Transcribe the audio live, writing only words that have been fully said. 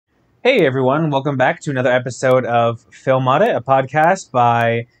Hey everyone, welcome back to another episode of Film Audit, a podcast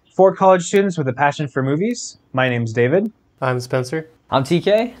by four college students with a passion for movies. My name's David. I'm Spencer. I'm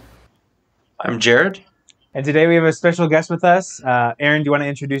TK. I'm Jared. And today we have a special guest with us. Aaron, do you want to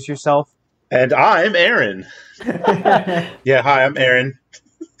introduce yourself? And I'm Aaron. Yeah, hi, I'm Aaron.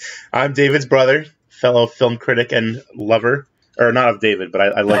 I'm David's brother, fellow film critic and lover. Or not of David, but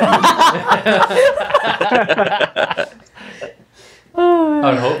I love you. I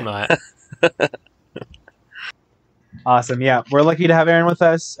would hope not. Awesome. Yeah, we're lucky to have Aaron with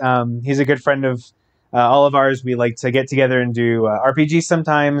us. He's a good friend of all of ours. We like to get together and do RPGs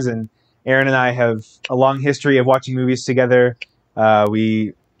sometimes, and Aaron and I have a long history of watching movies together.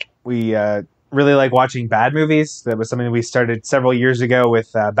 We really like watching bad movies. That was something we started several years ago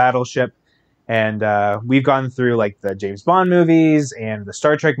with Battleship, and we've gone through like the James Bond movies and the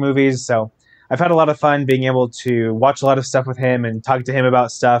Star Trek movies. So I've had a lot of fun being able to watch a lot of stuff with him and talk to him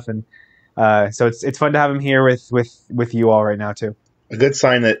about stuff, and so it's fun to have him here with you all right now too. A good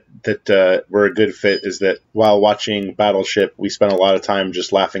sign that we're a good fit is that while watching Battleship, we spent a lot of time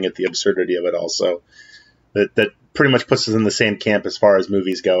just laughing at the absurdity of it all. So that pretty much puts us in the same camp as far as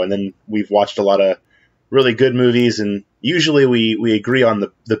movies go. And then we've watched a lot of really good movies, and usually we agree on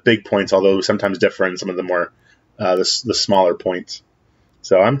the big points, although we sometimes differ in some of the more the smaller points.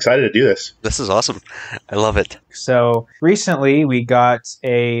 So I'm excited to do this. This is awesome. I love it. So recently we got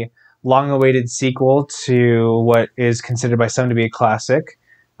a long-awaited sequel to what is considered by some to be a classic.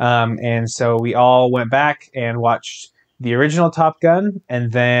 And so we all went back and watched the original Top Gun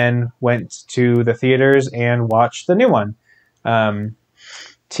and then went to the theaters and watched the new one.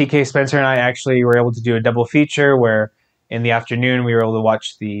 TK, Spencer, and I actually were able to do a double feature where in the afternoon we were able to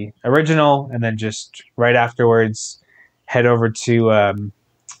watch the original and then just right afterwards head over to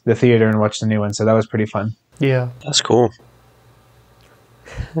the theater and watch the new one. So that was pretty fun. Yeah. That's cool.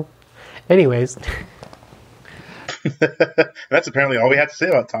 Anyways. That's apparently all we had to say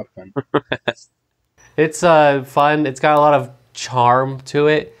about Top Gun. It's fun. It's got a lot of charm to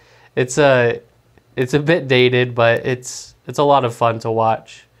it. It's a bit dated, but it's a lot of fun to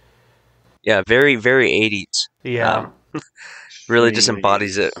watch. Yeah, very, very 80s. Yeah. Really just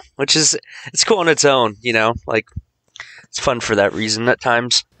embodies it, which is, it's cool on its own, you know? Like, it's fun for that reason at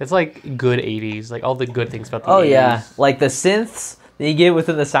times. It's like good 80s, like all the good things about the 80s. Oh yeah, like the synths that you get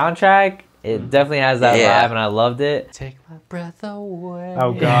within the soundtrack, it definitely has that vibe, and I loved it. Take my breath away.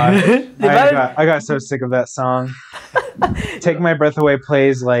 Oh god, I got so sick of that song. Take My Breath Away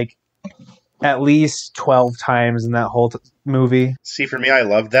plays like at least 12 times in that whole movie. See, for me, I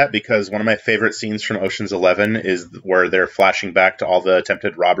love that because one of my favorite scenes from Ocean's 11 is where they're flashing back to all the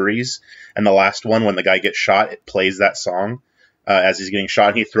attempted robberies. And the last one, when the guy gets shot, it plays that song as he's getting shot.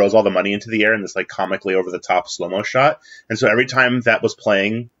 And he throws all the money into the air in this like comically over-the-top slow-mo shot. And so every time that was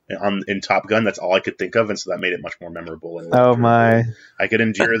playing in Top Gun, that's all I could think of. And so that made it much more memorable. And oh my. I could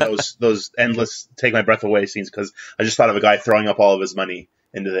endure those endless Take My Breath Away scenes because I just thought of a guy throwing up all of his money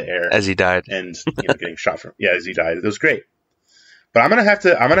into the air As he died. and getting shot from as he died. It was great. But I'm gonna have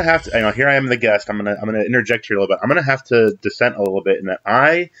to here I am the guest. I'm gonna interject here a little bit. I'm gonna have to dissent a little bit in that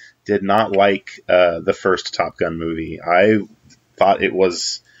I did not like the first Top Gun movie. I thought it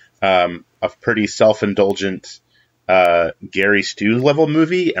was a pretty self-indulgent Gary Stu level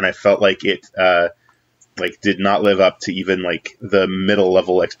movie, and I felt like it did not live up to even like the middle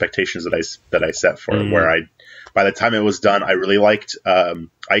level expectations that I set for it. Where by the time it was done, I really liked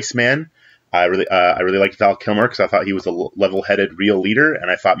Iceman. I really liked Val Kilmer because I thought he was a level-headed, real leader,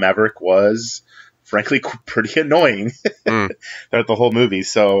 and I thought Maverick was, frankly, pretty annoying throughout the whole movie.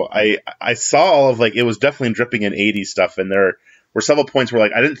 So I saw all of it was definitely dripping in 80s stuff, and there were several points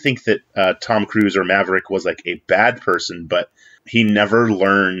where I didn't think that Tom Cruise or Maverick was like a bad person, but he never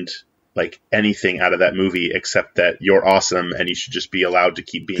learned like anything out of that movie except that you're awesome and you should just be allowed to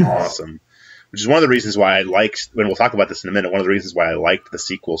keep being awesome. Which is one of the reasons why I liked, and we'll talk about this in a minute, one of the reasons why I liked the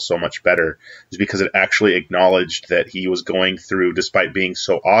sequel so much better is because it actually acknowledged that he was going through, despite being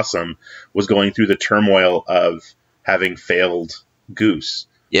so awesome, was going through the turmoil of having failed Goose.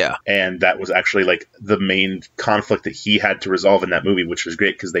 Yeah. And that was actually like the main conflict that he had to resolve in that movie, which was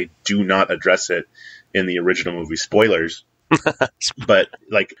great because they do not address it in the original movie. Spoilers. But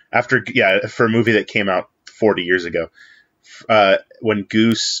like for a movie that came out 40 years ago, when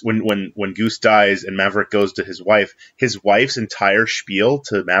Goose dies and Maverick goes to his wife's entire spiel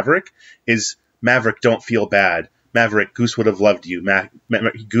to Maverick is, Maverick, don't feel bad. Maverick, Goose would have loved you.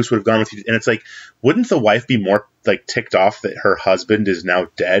 Goose would have gone with you. And it's like, wouldn't the wife be more like ticked off that her husband is now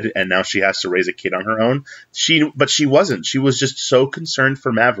dead and now she has to raise a kid on her own? But she wasn't. She was just so concerned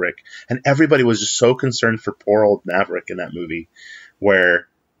for Maverick, and everybody was just so concerned for poor old Maverick in that movie, where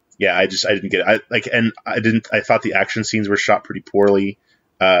yeah, I didn't get it. I thought the action scenes were shot pretty poorly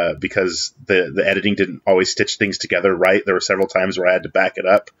because the editing didn't always stitch things together right. There were several times where I had to back it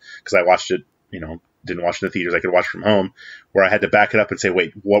up because I watched it, didn't watch it in the theaters. I could watch from home, where I had to back it up and say,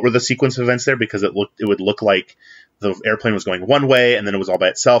 wait, what were the sequence of events there? Because it would look like the airplane was going one way, and then it was all by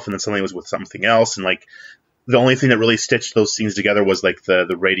itself, and then suddenly it was with something else, and like the only thing that really stitched those scenes together was like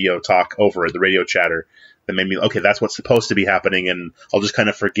the radio talk over it, the radio chatter that made me, okay, that's what's supposed to be happening, and I'll just kind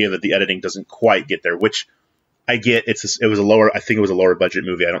of forgive that the editing doesn't quite get there, which I get. I think it was a lower budget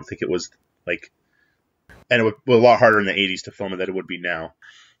movie. I don't think it was like, and it was a lot harder in the 80s to film it than it would be now.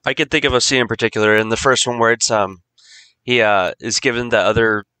 I can think of a scene in particular in the first one where it's he is given the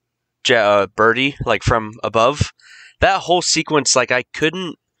other birdie like from above. That whole sequence, like I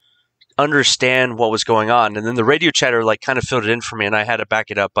couldn't understand what was going on, and then the radio chatter like kind of filled it in for me, and I had to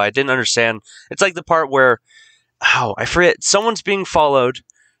back it up, but I didn't understand. It's like the part where, I forget, someone's being followed,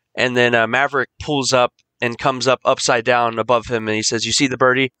 and then Maverick pulls up and comes up upside down above him, and he says, "You see the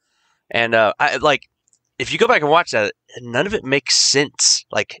birdie?" And if you go back and watch that, none of it makes sense.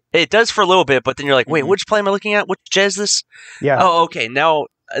 Like it does for a little bit, but then you're like, wait, which plane am I looking at? Which jet is this? Yeah. Oh, okay. Now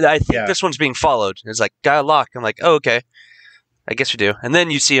I think this one's being followed. It's like got locked. I'm like, oh, okay. I guess we do. And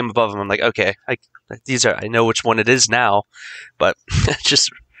then you see him above him. I'm like, okay, I know which one it is now, but just.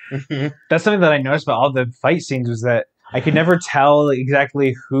 That's something that I noticed about all the fight scenes was that I could never tell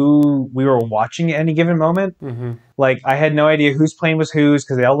exactly who we were watching at any given moment. Mm-hmm. Like, I had no idea whose plane was whose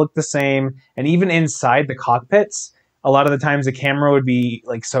because they all looked the same. And even inside the cockpits, a lot of the times the camera would be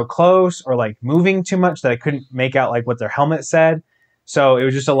like so close or like moving too much that I couldn't make out like what their helmet said. So it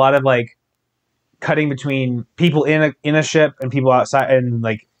was just a lot of like cutting between people in a ship and people outside, and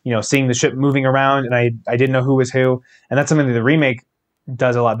like, seeing the ship moving around, and I didn't know who was who. And that's something that the remake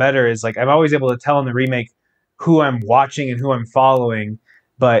does a lot better, is like I'm always able to tell in the remake who I'm watching and who I'm following,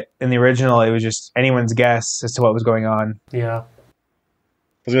 but in the original it was just anyone's guess as to what was going on. Yeah. I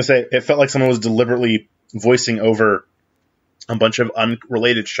was gonna say, it felt like someone was deliberately voicing over a bunch of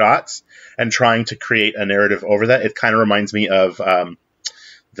unrelated shots and trying to create a narrative over that. It kind of reminds me of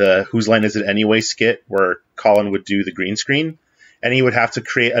the Whose Line Is It Anyway skit where Colin would do the green screen, and he would have to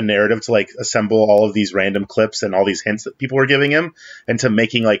create a narrative to like assemble all of these random clips and all these hints that people were giving him into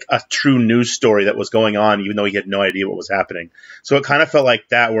making like a true news story that was going on, even though he had no idea what was happening. So it kind of felt like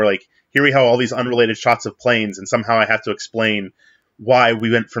that, where like, here we have all these unrelated shots of planes, and somehow I have to explain why we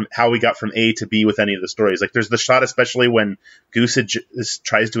went from how we got from A to B with any of the stories. Like there's the shot, especially when Goose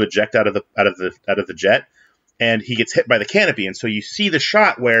tries to eject out of the jet, and he gets hit by the canopy, and so you see the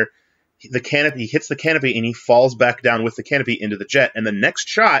shot where the canopy hits the canopy and he falls back down with the canopy into the jet. And the next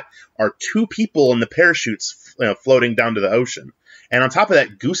shot are two people in the parachutes floating down to the ocean. And on top of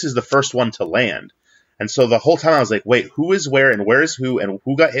that, Goose is the first one to land. And so the whole time I was like, wait, who is where and where is who and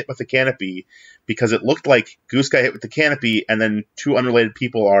who got hit with the canopy? Because it looked like Goose got hit with the canopy and then two unrelated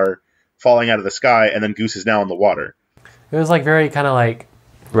people are falling out of the sky, and then Goose is now in the water. It was like very kind of like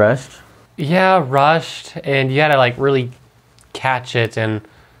rushed. Yeah, rushed, and you had to like really catch it and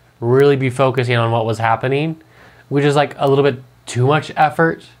really be focusing on what was happening, which is like a little bit too much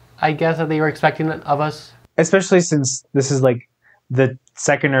effort, I guess, that they were expecting of us. Especially since this is like the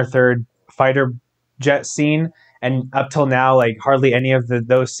second or third fighter jet scene, and up till now, like hardly any of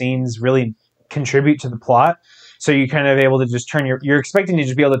those scenes really contribute to the plot. So you're kind of able to just you're expecting to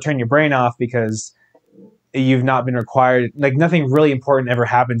just be able to turn your brain off because you've not been required, like nothing really important ever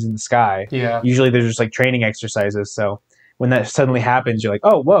happens in the sky. Yeah. Usually there's just like training exercises. So when that suddenly happens, you're like,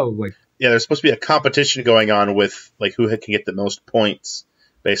 oh, whoa. Like, yeah, there's supposed to be a competition going on with like who can get the most points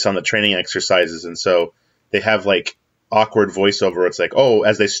based on the training exercises. And so they have like awkward voiceover. It's like, oh,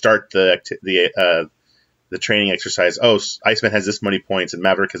 as they start the training exercise, oh, Iceman has this many points and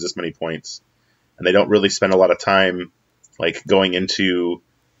Maverick has this many points. And they don't really spend a lot of time like going into,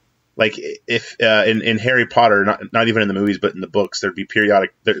 like, if in Harry Potter, not even in the movies, but in the books, there'd be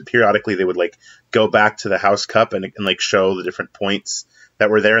periodically they would like go back to the House Cup and like show the different points that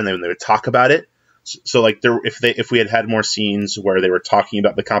were there, and they would talk about it. So like if we had more scenes where they were talking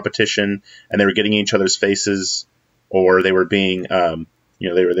about the competition and they were getting in each other's faces, or they were being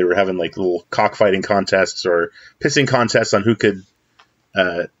they were having like little cockfighting contests or pissing contests on who could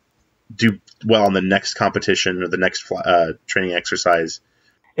do well on the next competition or the next training exercise.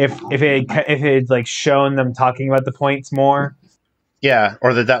 If it had like shown them talking about the points more, yeah,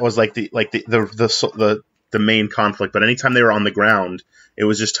 or that was like the main conflict. But anytime they were on the ground, it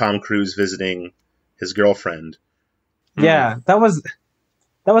was just Tom Cruise visiting his girlfriend. Yeah, that was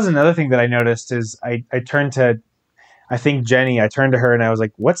another thing that I noticed. Is I turned to, I think Jenny. I turned to her and I was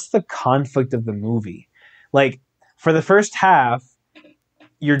like, "What's the conflict of the movie?" Like for the first half,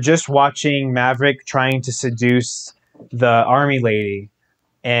 you're just watching Maverick trying to seduce the army lady,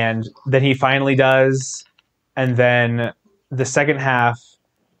 and then he finally does, and then the second half,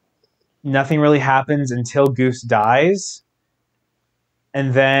 nothing really happens until Goose dies,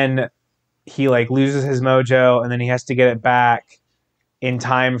 and then he like loses his mojo, and then he has to get it back in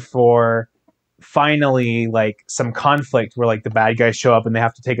time for finally like some conflict where like the bad guys show up and they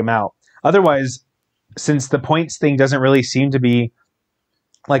have to take him out. Otherwise, since the points thing doesn't really seem to be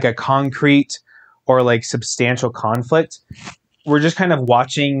like a concrete or like substantial conflict, we're just kind of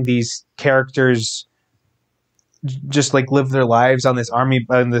watching these characters just like live their lives on this army,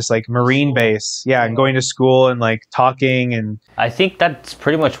 on this like Marine base, and going to school and like talking. And I think that's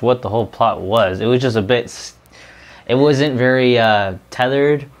pretty much what the whole plot was. It was just a bit, it wasn't very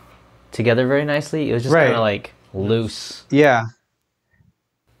tethered together very nicely. It was just kind of like loose. Yeah,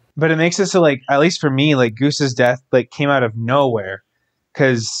 but it makes it so like, at least for me, like Goose's death like came out of nowhere,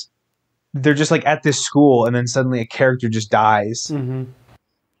 because they're just like at this school and then suddenly a character just dies.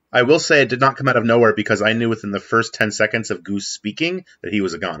 I will say it did not come out of nowhere, because I knew within the first 10 seconds of Goose speaking that he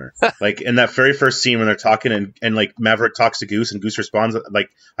was a goner. Like in that very first scene when they're talking and like Maverick talks to Goose and Goose responds, like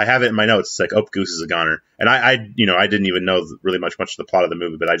I have it in my notes. It's like, oh, Goose is a goner. And I didn't even know really much of the plot of the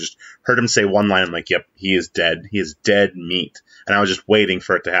movie, but I just heard him say one line. I'm like, yep, he is dead. He is dead meat. And I was just waiting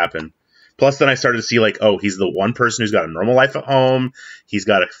for it to happen. Plus, then I started to see like, oh, he's the one person who's got a normal life at home. He's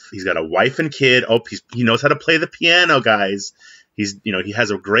got a wife and kid. Oh, he knows how to play the piano, guys. He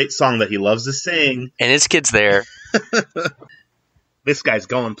has a great song that he loves to sing. And his kid's there. This guy's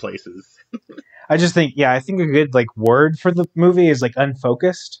going places. I just think, I think a good like word for the movie is like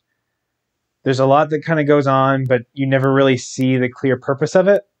unfocused. There's a lot that kind of goes on, but you never really see the clear purpose of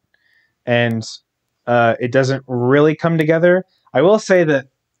it. And it doesn't really come together. I will say that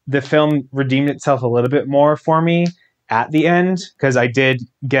the film redeemed itself a little bit more for me at the end, because I did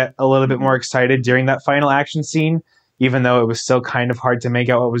get a little bit more excited during that final action scene, even though it was still kind of hard to make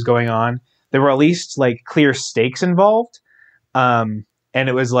out what was going on. There were at least like clear stakes involved. And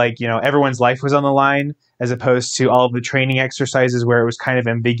it was like, everyone's life was on the line, as opposed to all of the training exercises where it was kind of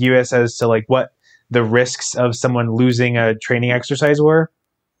ambiguous as to like what the risks of someone losing a training exercise were.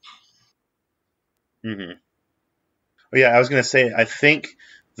 Mm-hmm. Well, yeah, I was going to say, I think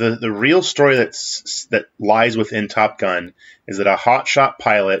the real story that lies within Top Gun is that a hotshot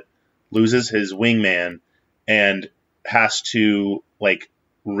pilot loses his wingman and has to like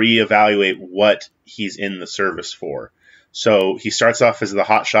reevaluate what he's in the service for. So he starts off as the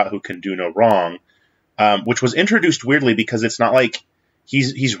hotshot who can do no wrong, which was introduced weirdly, because it's not like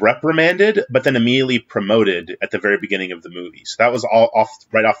he's reprimanded but then immediately promoted at the very beginning of the movie. So that was all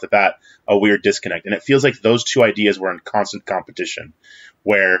right off the bat a weird disconnect, and it feels like those two ideas were in constant competition.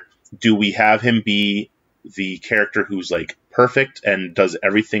 Where do we have him be the character who's like perfect and does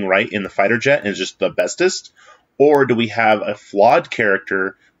everything right in the fighter jet and is just the bestest? Or do we have a flawed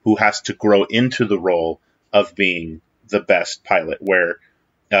character who has to grow into the role of being the best pilot, where,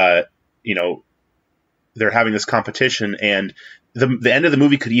 they're having this competition, and the end of the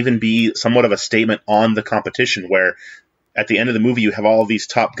movie could even be somewhat of a statement on the competition, where at the end of the movie you have all these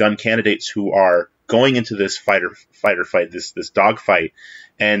Top Gun candidates who are going into this fighter fight, this dog fight,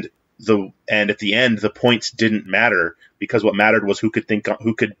 and at the end the points didn't matter, because what mattered was who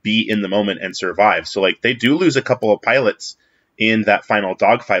could be in the moment and survive. So like they do lose a couple of pilots in that final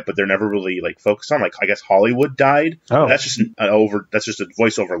dogfight, but they're never really like focused on. Like I guess Hollywood died. Oh, that's just a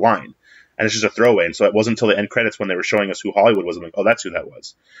voiceover line, and it's just a throwaway. And so it wasn't until the end credits when they were showing us who Hollywood was, I'm like, oh, that's who that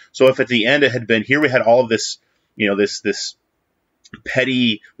was. So if at the end it had been, here we had all of this, this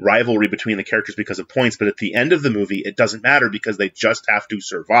petty rivalry between the characters because of points, but at the end of the movie it doesn't matter because they just have to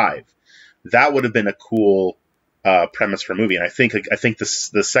survive. That would have been a cool premise for a movie, and I think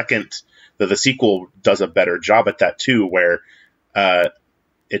the sequel does a better job at that too, where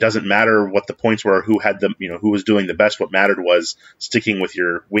it doesn't matter what the points were, who had them, who was doing the best. What mattered was sticking with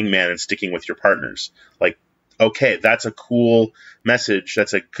your wingman and sticking with your partners. Like, okay, that's a cool message.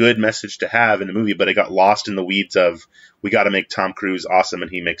 That's a good message to have in a movie, but it got lost in the weeds of, we got to make Tom Cruise awesome and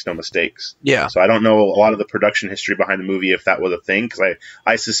he makes no mistakes. Yeah. So I don't know a lot of the production history behind the movie, if that was a thing, because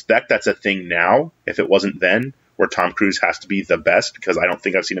I suspect that's a thing now, if it wasn't then, where Tom Cruise has to be the best, because I don't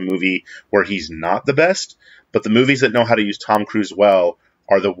think I've seen a movie where he's not the best. But the movies that know how to use Tom Cruise well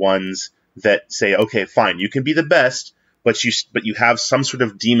are the ones that say, okay, fine, you can be the best, but you have some sort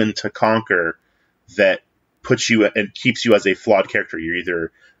of demon to conquer that puts you and keeps you as a flawed character. You're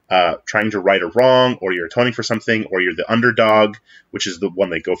either trying to right a wrong, or you're atoning for something, or you're the underdog, which is the one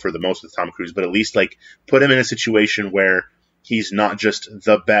they go for the most with Tom Cruise. But at least like put him in a situation where he's not just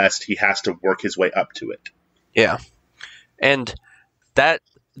the best, he has to work his way up to it. Yeah. And that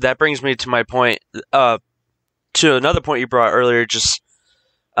that brings me to my point. To another point you brought earlier, just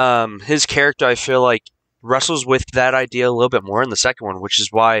his character, I feel like wrestles with that idea a little bit more in the second one, which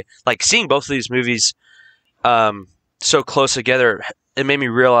is why, like, seeing both of these movies so close together, it made me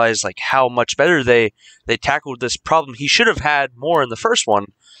realize like how much better they tackled this problem he should have had more in the first one,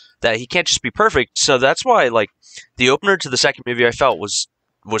 that he can't just be perfect. So that's why, like, the opener to the second movie I felt was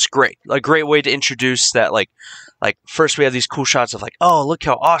great. A great way to introduce that, like first we have these cool shots of like, oh, look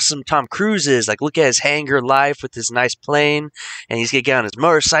how awesome Tom Cruise is. Like, look at his hangar life with his nice plane, and he's gonna get on his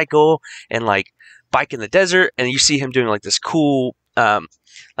motorcycle and like bike in the desert, and you see him doing like this cool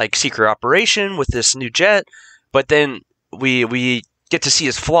like secret operation with this new jet. But then we get to see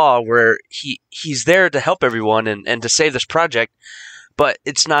his flaw where he's there to help everyone and to save this project, but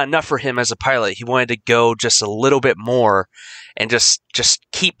it's not enough for him as a pilot. He wanted to go just a little bit more and just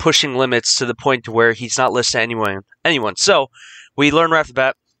keep pushing limits to the point to where he's not listening to anyone. So we learn right off the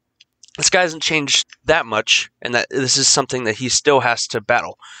bat, this guy hasn't changed that much, and that this is something that he still has to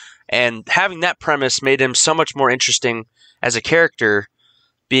battle. And having that premise made him so much more interesting as a character,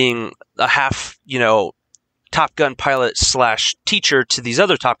 being a half, Top Gun pilot / teacher to these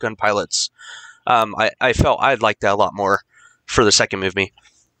other Top Gun pilots. I felt I'd like that a lot more for the second movie.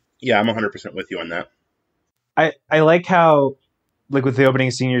 Yeah, I'm 100% with you on that. I like how, like with the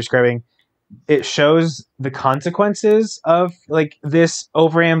opening scene you're describing, it shows the consequences of like this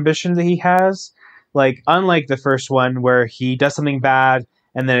overambition that he has. Like, unlike the first one where he does something bad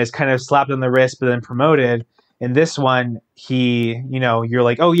and then is kind of slapped on the wrist but then promoted, in this one he, you're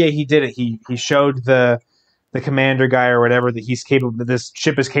like, oh yeah, he did it. He showed the commander guy or whatever that he's capable, that this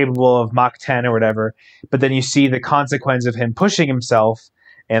ship is capable of Mach 10 or whatever. But then you see the consequence of him pushing himself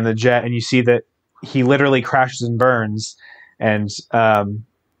and the jet, and you see that he literally crashes and burns, and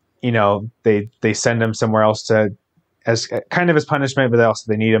they send him somewhere else as kind of as punishment, but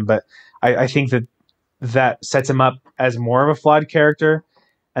they need him. But I think that sets him up as more of a flawed character.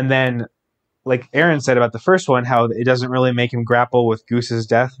 And then, like Aaron said about the first one, how it doesn't really make him grapple with Goose's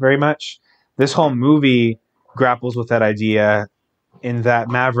death very much. This whole movie grapples with that idea, in that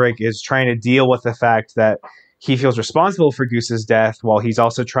Maverick is trying to deal with the fact that he feels responsible for Goose's death while he's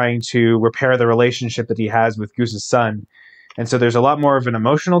also trying to repair the relationship that he has with Goose's son. And so there's a lot more of an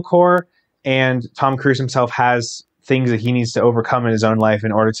emotional core, and Tom Cruise himself has things that he needs to overcome in his own life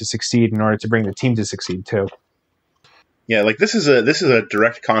in order to succeed, in order to bring the team to succeed too. Yeah, like this is a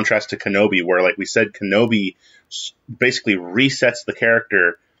direct contrast to Kenobi, where, like we said, Kenobi basically resets the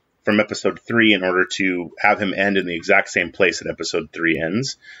character from episode 3 in order to have him end in the exact same place that episode 3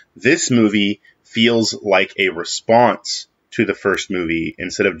 ends. This movie feels like a response to the first movie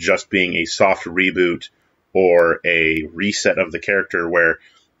instead of just being a soft reboot or a reset of the character, where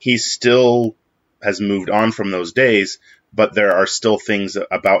he still has moved on from those days, but there are still things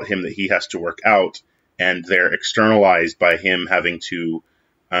about him that he has to work out, and they're externalized by him having to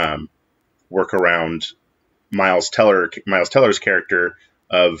work around Miles Teller's character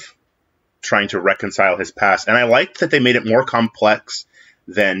of trying to reconcile his past. And I liked that they made it more complex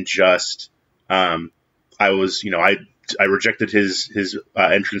than just I rejected his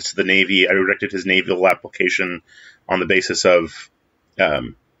entrance to the Navy. I rejected his naval application on the basis of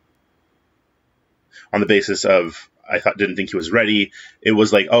didn't think he was ready. It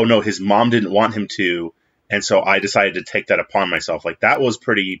was like, oh no, his mom didn't want him to, and so I decided to take that upon myself. Like, that was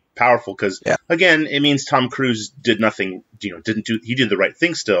pretty powerful, because again, it means Tom Cruise did nothing, he did the right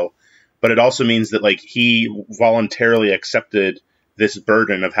thing still, but it also means that, like, he voluntarily accepted this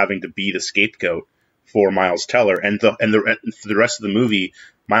burden of having to be the scapegoat for Miles Teller, and for the rest of the movie,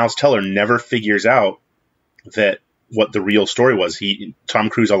 Miles Teller never figures out that what the real story was. Tom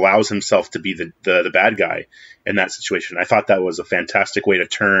Cruise allows himself to be the bad guy in that situation. I thought that was a fantastic way to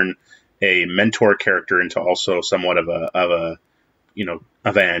turn a mentor character into also somewhat of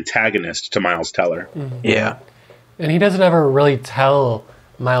an antagonist to Miles Teller. Mm-hmm. Yeah. And he doesn't ever really tell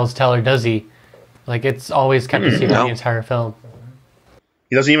Miles Teller, does he? Like, it's always kept a secret the entire film.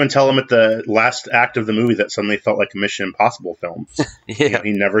 He doesn't even tell him at the last act of the movie that suddenly felt like a Mission Impossible film. Yeah.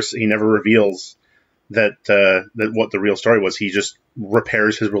 He never reveals that what the real story was. He just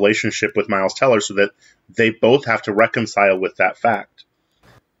repairs his relationship with Miles Teller so that they both have to reconcile with that fact.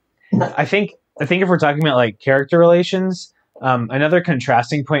 I think if we're talking about like character relations, another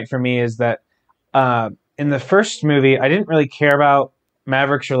contrasting point for me is that in the first movie, I didn't really care about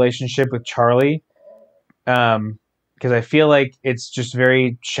Maverick's relationship with Charlie, because I feel like it's just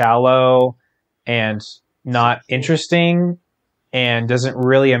very shallow and not interesting and doesn't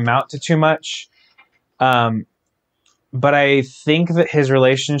really amount to too much. But I think that his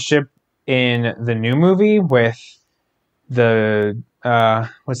relationship in the new movie with the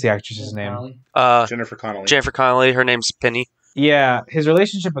what's the actress's name? Jennifer Connelly. Jennifer Connelly. Her name's Penny. Yeah, his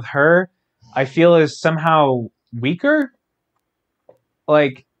relationship with her, I feel, is somehow weaker.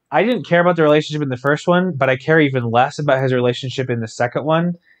 Like, I didn't care about the relationship in the first one, but I care even less about his relationship in the second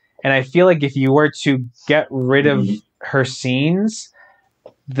one. And I feel like if you were to get rid of her scenes,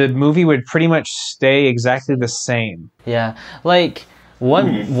 the movie would pretty much stay exactly the same. Yeah, like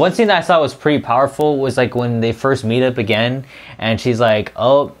one scene that I thought was pretty powerful was like when they first meet up again, and she's like,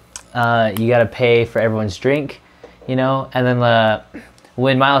 "Oh, you gotta pay for everyone's drink," you know. And then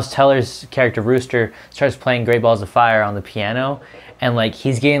when Miles Teller's character Rooster starts playing Great Balls of Fire on the piano, and like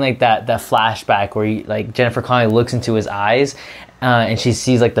he's getting like that flashback where like Jennifer Connelly looks into his eyes, and she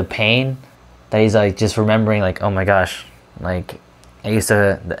sees like the pain that he's like just remembering, like, oh my gosh, like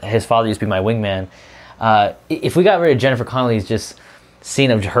his father used to be my wingman. If we got rid of Jennifer Connelly's just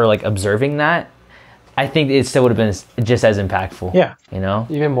scene of her like observing that, I think it still would have been just as impactful. Yeah, you know,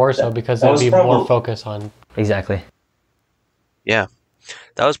 even more so because there'd be more focus on. Exactly. Yeah,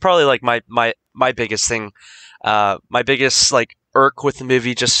 that was probably like my biggest thing. My biggest like irk with the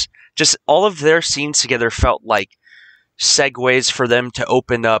movie, just all of their scenes together felt like segues for them to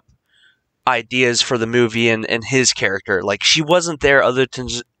open up ideas for the movie and his character. Like, she wasn't there other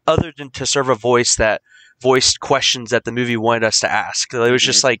than to serve a voice that voiced questions that the movie wanted us to ask. It was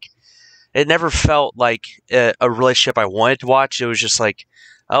just like, it never felt like a relationship I wanted to watch. It was just like,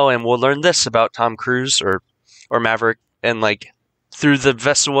 oh, and we'll learn this about Tom Cruise or Maverick, and like through the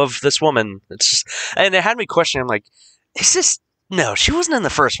vessel of this woman. It's just, and it had me questioning. I'm like, is this? No, she wasn't in the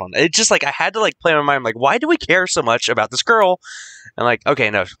first one. It just like I had to like play in my mind, like, why do we care so much about this girl? And like, okay,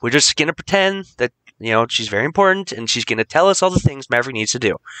 no, we're just gonna pretend that, you know, she's very important and she's gonna tell us all the things Maverick needs to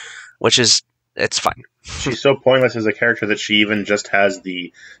do, which is, it's fine. She's so pointless as a character that she even just has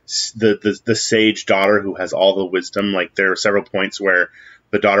the sage daughter who has all the wisdom. Like, there are several points where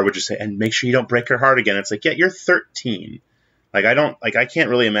the daughter would just say, "And make sure you don't break her heart again." It's like, yeah, you're 13. Like, I can't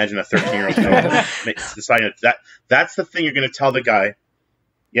really imagine a 13-year-old deciding that's the thing you're going to tell the guy.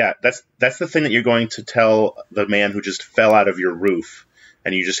 Yeah, that's the thing that you're going to tell the man who just fell out of your roof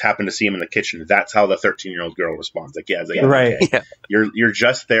and you just happen to see him in the kitchen. That's how the 13-year-old girl responds. Like, yeah, right. Okay. Yeah. You're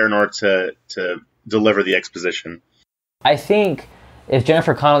just there in order to deliver the exposition. I think if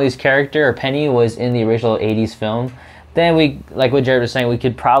Jennifer Connelly's character or Penny was in the original 80s film, then we, like what Jared was saying, we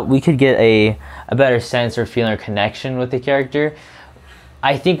could get a better sense or feeling or connection with the character.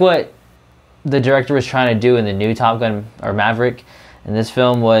 I think what the director was trying to do in the new Top Gun or Maverick in this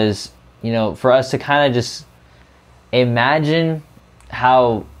film was, you know, for us to kind of just imagine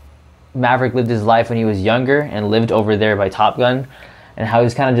how Maverick lived his life when he was younger and lived over there by Top Gun, and how he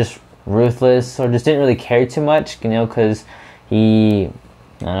was kind of just ruthless or just didn't really care too much, you know, because he,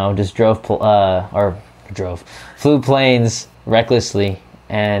 I don't know, just flew planes recklessly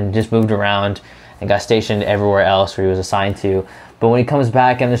and just moved around and got stationed everywhere else where he was assigned to. But when he comes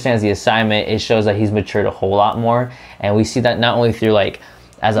back and understands the assignment, it shows that he's matured a whole lot more. And we see that not only through like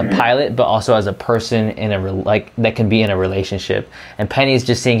as a pilot, but also as a person in that can be in a relationship. And Penny's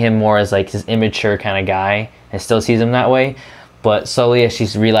just seeing him more as like this immature kind of guy and still sees him that way. But slowly as she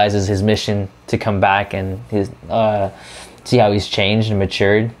realizes his mission to come back and his see how he's changed and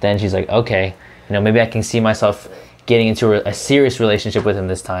matured, then she's like, okay, you know, maybe I can see myself getting into a serious relationship with him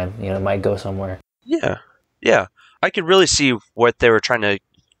this time. You know, it might go somewhere. Yeah. I could really see what they were trying to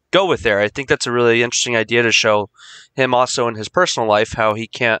go with there. I think that's a really interesting idea to show him also in his personal life, how he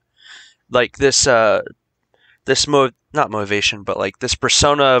can't, like, not motivation, but like this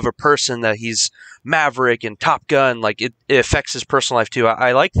persona of a person that he's Maverick and Top Gun, like it affects his personal life too.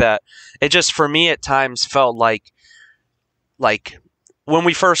 I like that. It just, for me at times felt like when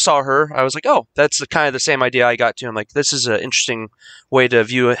we first saw her, I was like, oh, that's kind of the same idea I got to. I'm like, this is an interesting way to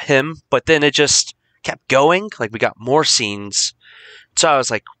view him. But then it just kept going. Like, we got more scenes. So I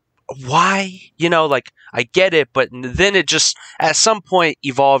was like, why? You know, like, I get it. But then it just, at some point,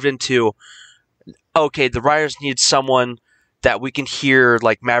 evolved into, okay, the writers need someone that we can hear,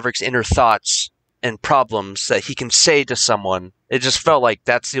 like, Maverick's inner thoughts and problems that he can say to someone. It just felt like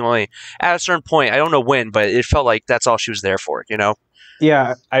that's the only, at a certain point, I don't know when, but it felt like that's all she was there for, you know?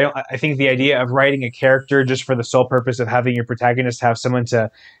 Yeah, I think the idea of writing a character just for the sole purpose of having your protagonist have someone to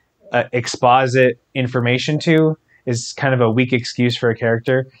exposit information to is kind of a weak excuse for a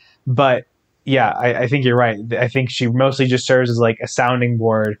character. But yeah, I think you're right. I think she mostly just serves as like a sounding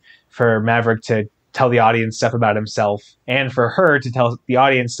board for Maverick to tell the audience stuff about himself, and for her to tell the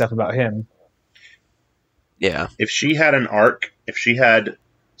audience stuff about him. Yeah. If she had an arc, if she had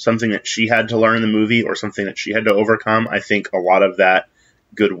something that she had to learn in the movie or something that she had to overcome, I think a lot of that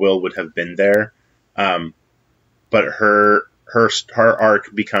goodwill would have been there. But her her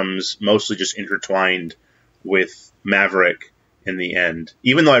arc becomes mostly just intertwined with Maverick in the end.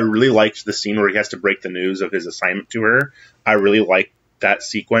 Even though I really liked the scene where he has to break the news of his assignment to her, I really liked that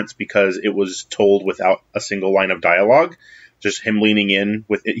sequence because it was told without a single line of dialogue. Just him leaning in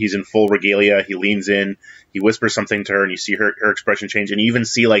with it. He's in full regalia. He leans in, he whispers something to her, and you see her expression change. And you even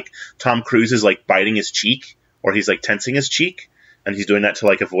see like Tom Cruise is like biting his cheek, or he's like tensing his cheek, and he's doing that to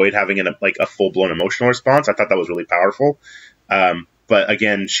like avoid having a full blown emotional response. I thought that was really powerful. But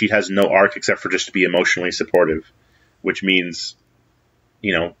again, she has no arc except for just to be emotionally supportive, which means,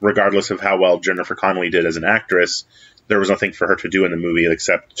 you know, regardless of how well Jennifer Connelly did as an actress, there was nothing for her to do in the movie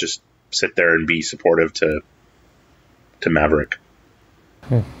except just sit there and be supportive to Maverick.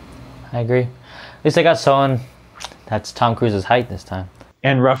 I agree. At least I got someone that's Tom Cruise's height this time.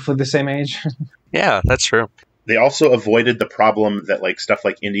 And roughly the same age. Yeah, that's true. They also avoided the problem that like stuff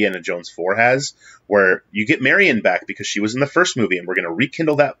like Indiana Jones 4 has, where you get Marion back because she was in the first movie and we're going to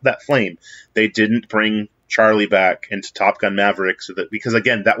rekindle that flame. They didn't bring Charlie back into Top Gun Maverick because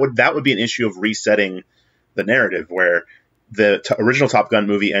again, that would be an issue of resetting the narrative where the original Top Gun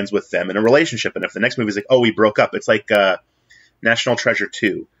movie ends with them in a relationship. And if the next movie is like, oh, we broke up, it's like National Treasure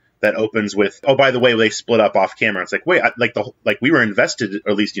 2 that opens with, oh, by the way, they split up off camera. It's like, wait, we were invested,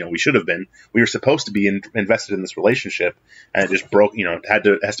 or at least, you know, we should have been. We were supposed to be invested in this relationship, and it just broke. You know,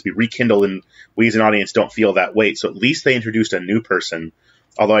 it has to be rekindled, and we as an audience don't feel that weight. So at least they introduced a new person.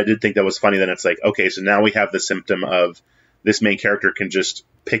 Although I did think that was funny. Then it's like, okay, so now we have the symptom of this main character can just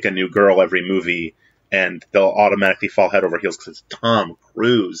pick a new girl every movie, and they'll automatically fall head over heels because it's Tom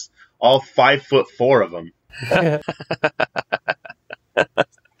Cruise, all 5'4" of them.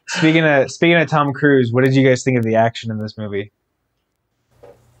 Speaking of Tom Cruise, what did you guys think of the action in this movie?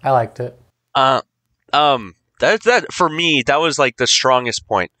 I liked it. That for me, that was like the strongest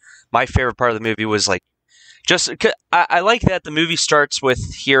point. My favorite part of the movie was like, I like that the movie starts with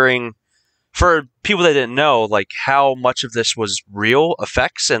hearing, for people that didn't know, like how much of this was real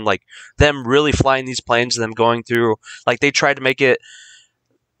effects and like them really flying these planes and them going through, like they tried to make it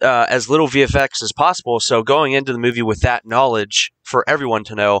as little VFX as possible. So going into the movie with that knowledge for everyone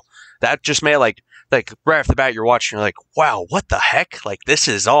to know, that just made like right off the bat, you're watching, you're like, wow, what the heck? Like this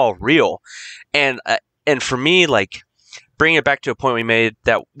is all real. And for me, like bringing it back to a point we made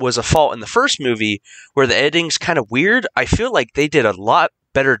that was a fault in the first movie where the editing's kind of weird. I feel like they did a lot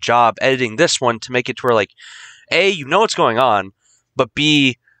better job editing this one to make it to where like, A, you know what's going on, but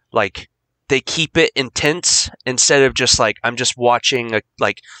B, like they keep it intense instead of just like, I'm just watching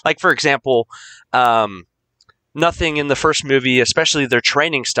like for example, nothing in the first movie, especially their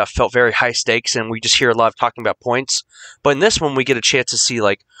training stuff, felt very high stakes, and we just hear a lot of talking about points. But in this one, we get a chance to see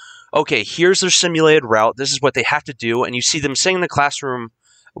like, okay, here's their simulated route. This is what they have to do, and you see them sitting in the classroom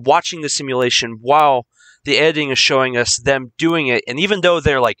watching the simulation while the editing is showing us them doing it. And even though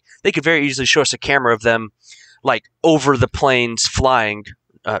they're like, they could very easily show us a camera of them like over the planes flying,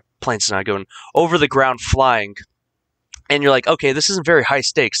 planes not going over the ground flying. And you're like, okay, this isn't very high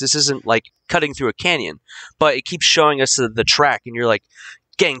stakes. This isn't like cutting through a canyon, but it keeps showing us the track, and you're like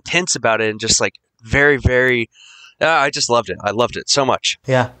getting tense about it, and just like very, very. I just loved it. I loved it so much.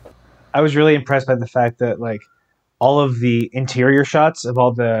 Yeah, I was really impressed by the fact that like all of the interior shots of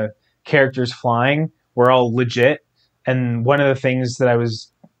all the characters flying were all legit. And one of the things that I was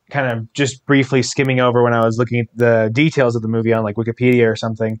kind of just briefly skimming over when I was looking at the details of the movie on like Wikipedia or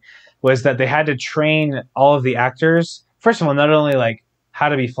something was that they had to train all of the actors. First of all, not only like how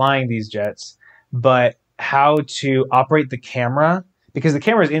to be flying these jets, but how to operate the camera, because the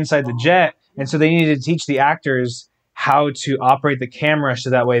camera is inside the jet. And so they needed to teach the actors how to operate the camera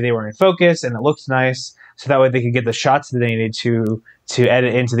so that way they were in focus and it looked nice. So that way they could get the shots that they needed to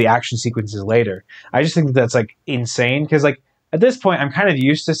edit into the action sequences later. I just think that that's like insane because like at this point, I'm kind of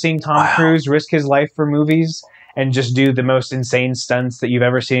used to seeing Tom Cruise risk his life for movies and just do the most insane stunts that you've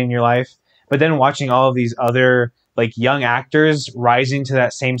ever seen in your life. But then watching all of these other like young actors rising to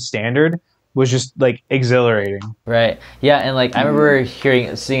that same standard was just like exhilarating. right. Yeah, and like I remember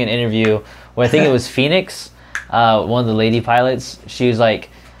seeing an interview where I think it was Phoenix, one of the lady pilots. She was like,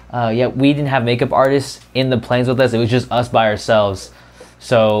 yeah, we didn't have makeup artists in the planes with us. It was just us by ourselves.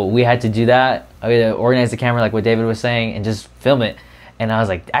 So we had to do that. We had to organize the camera like what David was saying and just film it. And I was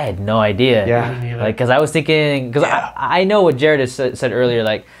like, I had no idea. Yeah. Like, because I was thinking, because I know what Jared has said earlier,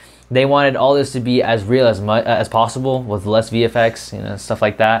 like they wanted all this to be as real as possible with less VFX, you know, stuff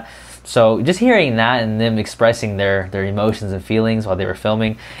like that. So just hearing that and them expressing their emotions and feelings while they were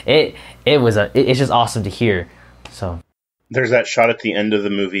filming, it's just awesome to hear. So there's that shot at the end of the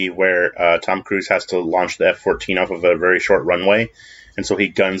movie where Tom Cruise has to launch the F-14 off of a very short runway, and so he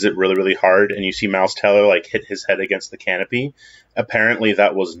guns it really, really hard, and you see Miles Teller like hit his head against the canopy. Apparently,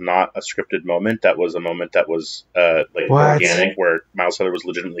 that was not a scripted moment. That was a moment that was like organic, where Miles Teller was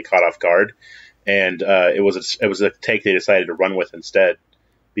legitimately caught off guard, and it was a take they decided to run with instead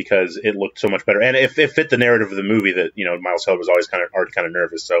because it looked so much better, and it fit the narrative of the movie that Miles Teller was always kind of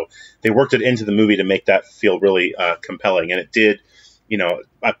nervous. So they worked it into the movie to make that feel really compelling, and it did.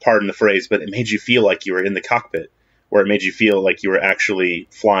 I pardon the phrase, but it made you feel like you were in the cockpit, where it made you feel like you were actually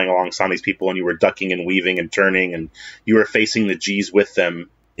flying alongside these people and you were ducking and weaving and turning and you were facing the G's with them.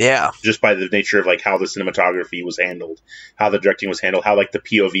 Yeah. Just by the nature of like how the cinematography was handled, how the directing was handled, how like the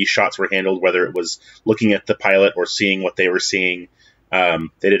POV shots were handled, whether it was looking at the pilot or seeing what they were seeing.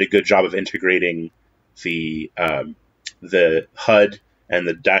 They did a good job of integrating the HUD and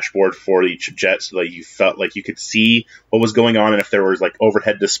the dashboard for each jet so that you felt like you could see what was going on, and if there was like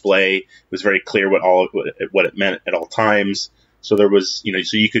overhead display, it was very clear what it meant at all times. So there was,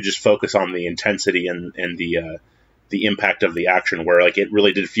 so you could just focus on the intensity and the impact of the action, where like it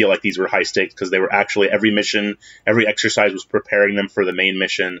really did feel like these were high stakes because they were actually every mission, every exercise was preparing them for the main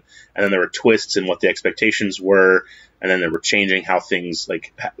mission, and then there were twists in what the expectations were, and then they were changing how things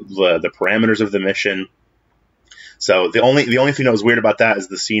like the parameters of the mission. So the only thing that was weird about that is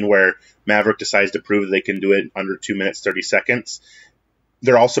the scene where Maverick decides to prove that they can do it under 2 minutes 30 seconds.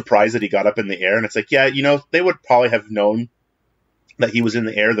 They're all surprised that he got up in the air, and it's like, yeah, they would probably have known that he was in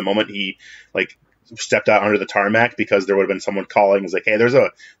the air the moment he like stepped out under the tarmac, because there would have been someone calling. It's like, hey, there's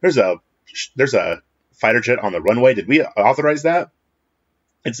a fighter jet on the runway. Did we authorize that?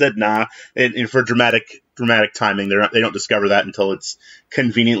 It said nah. And for dramatic timing, they don't discover that until it's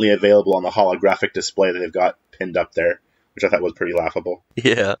conveniently available on the holographic display that they've got pinned up there, which I thought was pretty laughable.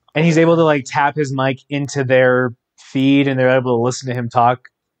 Yeah. And he's able to like tap his mic into their feed, and they're able to listen to him talk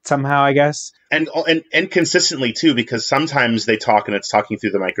somehow, I guess. And consistently too, because sometimes they talk and it's talking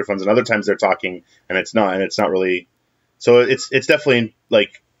through the microphones, and other times they're talking and it's not really. So it's definitely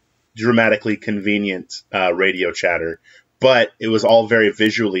like dramatically convenient radio chatter, but it was all very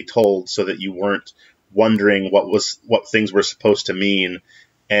visually told so that you weren't wondering what things were supposed to mean.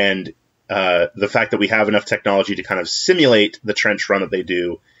 And the fact that we have enough technology to kind of simulate the trench run that they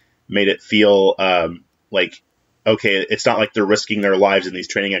do made it feel like, okay, it's not like they're risking their lives in these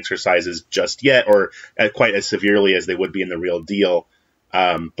training exercises just yet, or quite as severely as they would be in the real deal.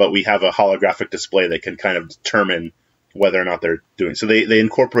 But we have a holographic display that can kind of determine whether or not they're doing. So they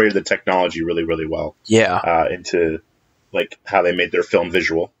incorporated the technology really, really well. Yeah. Into like how they made their film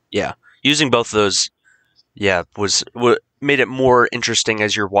visual. Yeah. Using both of those, was what made it more interesting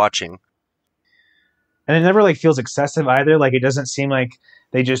as you're watching. And it never like feels excessive either. Like it doesn't seem like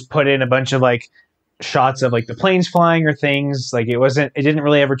they just put in a bunch of like shots of like the planes flying or things. Like it didn't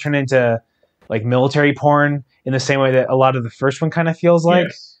really ever turn into like military porn in the same way that a lot of the first one kind of feels like.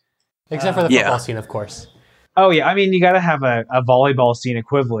 Yes. Except for the football scene, of course. Oh yeah, I mean you got to have a volleyball scene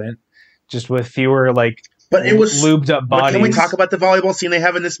equivalent, just with fewer like. But it was lubed up bodies. Can we talk about the volleyball scene they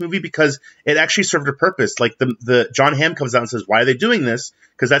have in this movie, because it actually served a purpose? Like the John Hamm comes out and says, "Why are they doing this?"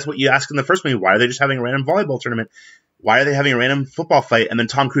 Because that's what you ask in the first movie. Why are they just having a random volleyball tournament? Why are they having a random football fight? And then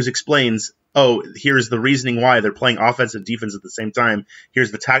Tom Cruise explains, "Oh, here's the reasoning why they're playing offense and defense at the same time.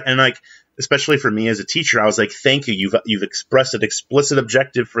 Here's the tact." And like, especially for me as a teacher, I was like, "Thank you. You've expressed an explicit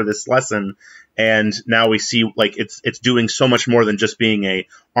objective for this lesson." And now we see like it's doing so much more than just being a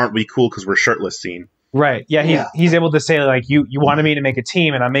 "aren't we cool because we're shirtless" scene. Right. Yeah. He's able to say like you wanted me to make a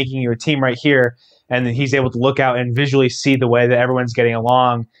team, and I'm making you a team right here. And then he's able to look out and visually see the way that everyone's getting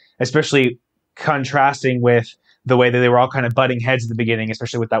along, especially contrasting with the way that they were all kind of butting heads at the beginning,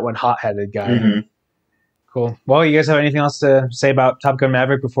 especially with that one hot-headed guy. Mm-hmm. Cool. Well, you guys have anything else to say about Top Gun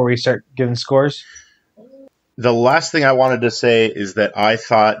Maverick before we start giving scores? The last thing I wanted to say is that I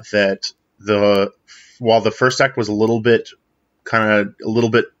thought that while the first act was a little bit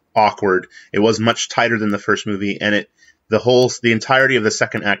awkward, it was much tighter than the first movie, and the entirety of the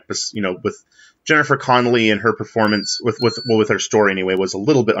second act, with Jennifer Connelly and her performance with her story anyway, was a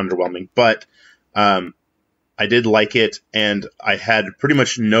little bit underwhelming, but I did like it, and I had pretty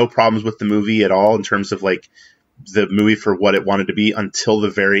much no problems with the movie at all in terms of like the movie for what it wanted to be until the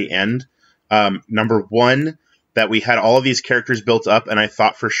very end. Number one, that we had all of these characters built up, and I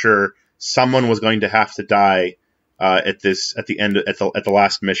thought for sure someone was going to have to die at the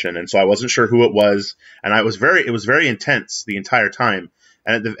last mission, and so I wasn't sure who it was, and it was very intense the entire time,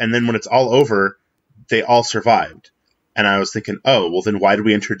 and then when it's all over, they all survived, and I was thinking, oh well, then why did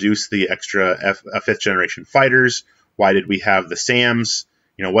we introduce the extra fifth generation fighters? Why did we have the SAMs?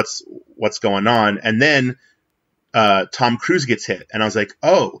 What's going on? And then Tom Cruise gets hit, and I was like,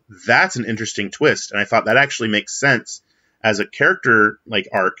 oh, that's an interesting twist, and I thought that actually makes sense as a character like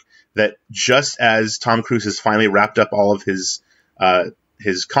arc that just as Tom Cruise has finally wrapped up all of his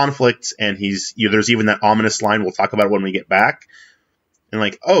conflicts, and there's even that ominous line, we'll talk about it when we get back, and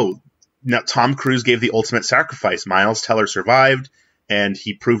like, oh, now Tom Cruise gave the ultimate sacrifice. Miles Teller survived, and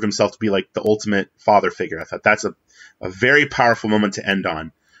he proved himself to be like the ultimate father figure. I thought that's a very powerful moment to end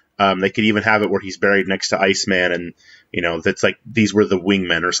on. They could even have it where he's buried next to Iceman, and that's like these were the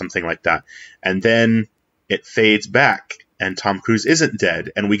wingmen or something like that. And then it fades back, and Tom Cruise isn't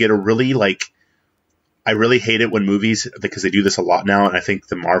dead, and we get a really I really hate it when movies, because they do this a lot now, and I think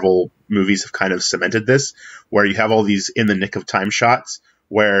the Marvel movies have kind of cemented this, where you have all these in the nick of time shots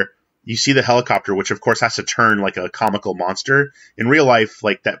where you see the helicopter, which of course has to turn like a comical monster. In real life,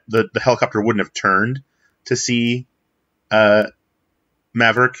 like that, the helicopter wouldn't have turned to see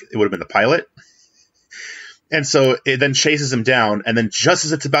Maverick. It would have been the pilot. And so it then chases him down, and then just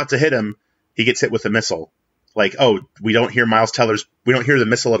as it's about to hit him, he gets hit with a missile. Like, oh, we don't hear the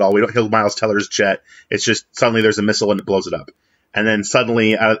missile at all. We don't hear Miles Teller's jet. It's just suddenly there's a missile and it blows it up. And then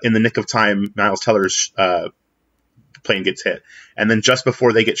suddenly, in the nick of time, Miles Teller's plane gets hit. And then just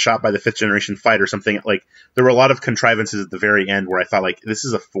before they get shot by the 5th generation fighter, something like, there were a lot of contrivances at the very end where I thought, like, this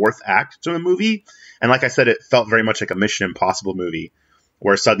is a 4th act to a movie. And like I said, it felt very much like a Mission Impossible movie,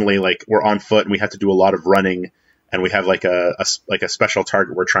 where suddenly, like, we're on foot and we have to do a lot of running, and we have like a special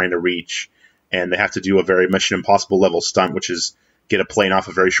target we're trying to reach. And they have to do a very Mission Impossible level stunt, which is get a plane off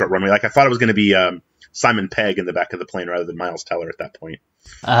a very short runway. Like, I thought it was going to be Simon Pegg in the back of the plane rather than Miles Teller at that point.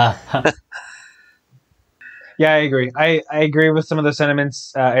 Yeah, I agree. I agree with some of the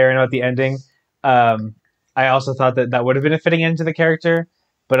sentiments, Aaron, about the ending. I also thought that would have been a fitting end to the character.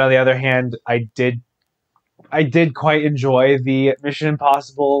 But on the other hand, I did quite enjoy the Mission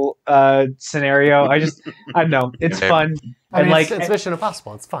Impossible scenario. I don't know. It's fun. I mean, and it's Mission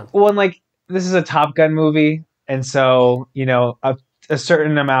Impossible. It's fun. Well, and like, this is a Top Gun movie, and so a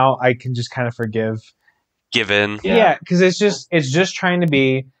certain amount I can just kind of forgive. Give in. Yeah, because it's just trying to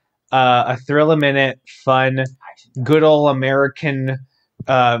be a thrill a minute, fun, good old American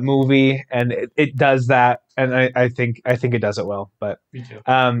movie, and it does that, and I think it does it well. But Me too.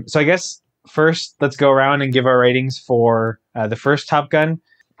 so I guess first let's go around and give our ratings for the first Top Gun.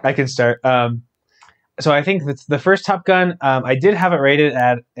 I can start. So I think that's the first Top Gun. I did have it rated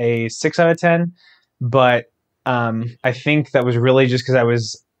at a 6 out of 10, but I think that was really just because I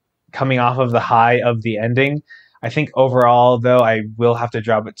was coming off of the high of the ending. I think overall, though, I will have to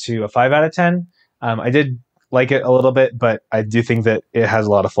drop it to a 5 out of 10. I did like it a little bit, but I do think that it has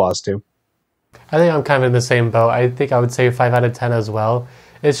a lot of flaws too. I think I'm kind of in the same boat. I think I would say 5 out of 10 as well.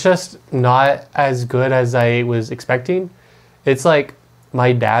 It's just not as good as I was expecting. It's like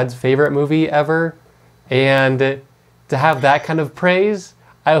my dad's favorite movie ever. And to have that kind of praise,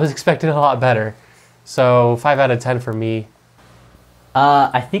 I was expecting a lot better. So 5 out of 10 for me.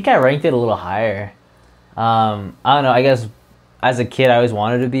 I think I ranked it a little higher. I don't know. I guess as a kid, I always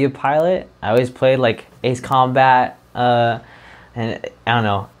wanted to be a pilot. I always played like Ace Combat. And I don't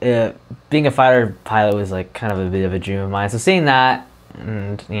know. Being a fighter pilot was like kind of a bit of a dream of mine. So seeing that,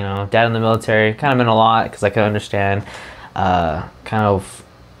 and dad in the military kind of meant a lot, because I could understand kind of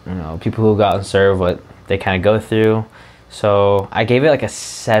people who got and serve what they kind of go through. So I gave it like a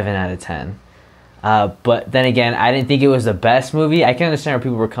 7 out of 10. But then again, I didn't think it was the best movie. I can understand where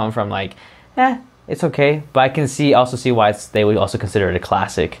people were coming from, like, it's okay. But I can also see why they would also consider it a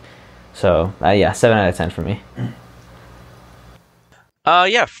classic. So yeah, 7 out of 10 for me.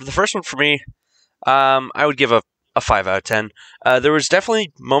 Yeah, for the first one for me, I would give a 5 out of 10. There was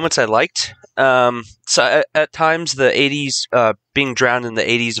definitely moments I liked. So at times the 80s, being drowned in the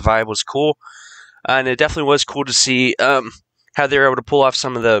 80s vibe was cool. And it definitely was cool to see how they were able to pull off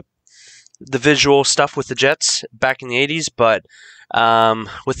some of the visual stuff with the jets back in the 80s. But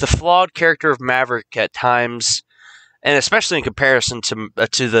with the flawed character of Maverick at times, and especially in comparison to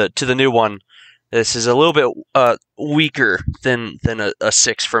the new one, this is a little bit weaker than a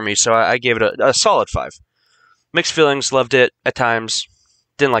 6 for me. So I gave it a solid 5. Mixed feelings, loved it at times,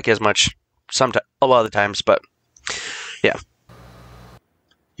 didn't like it as much a lot of the times, but yeah.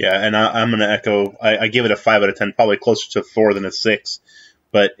 Yeah, and I'm going to echo. I gave it a 5 out of 10, probably closer to 4 than a 6.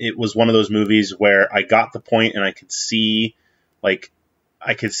 But it was one of those movies where I got the point, and I could see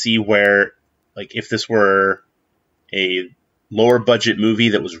where, like, if this were a lower budget movie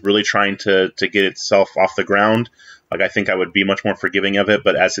that was really trying to get itself off the ground, like, I think I would be much more forgiving of it.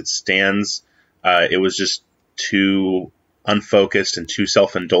 But as it stands, it was just too unfocused and too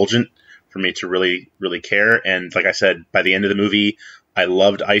self-indulgent for me to really, really care. And like I said, by the end of the movie, I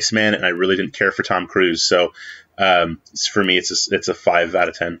loved Iceman, and I really didn't care for Tom Cruise. So for me, it's a 5 out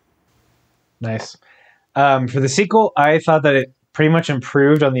of 10. Nice. For the sequel, I thought that it pretty much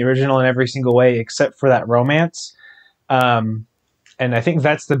improved on the original in every single way except for that romance. And I think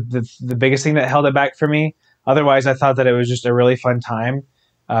that's the biggest thing that held it back for me. Otherwise, I thought that it was just a really fun time.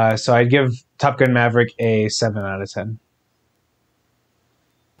 So I'd give Top Gun Maverick a 7 out of 10.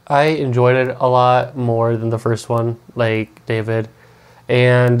 I enjoyed it a lot more than the first one, like David.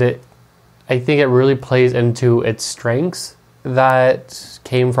 And I think it really plays into its strengths that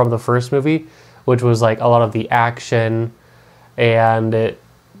came from the first movie, which was like a lot of the action and it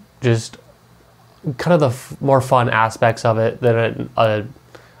just kind of the more fun aspects of it than a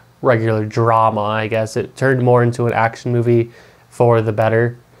regular drama, I guess. It turned more into an action movie for the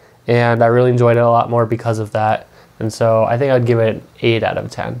better. And I really enjoyed it a lot more because of that. And so I think I'd give it an 8 out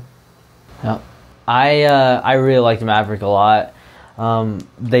of 10. Yeah. I really liked Maverick a lot.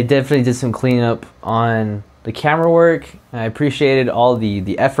 They definitely did some cleanup on the camera work. I appreciated all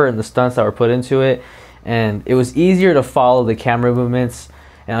the effort and the stunts that were put into it. And it was easier to follow the camera movements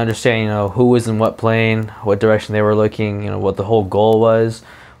and understand, who was in what plane, what direction they were looking, what the whole goal was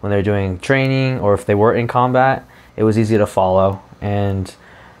when they were doing training or if they were in combat. It was easy to follow. And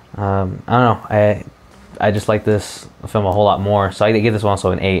I don't know. I just like this film a whole lot more. So I give this one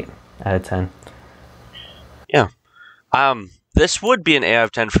also an 8 out of 10. Yeah. This would be an 8 out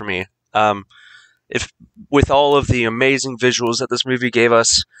of 10 for me. If with all of the amazing visuals that this movie gave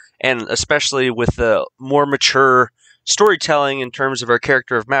us, and especially with the more mature storytelling in terms of our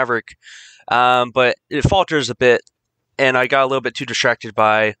character of Maverick, but it falters a bit, and I got a little bit too distracted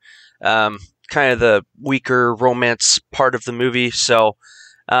by kind of the weaker romance part of the movie, so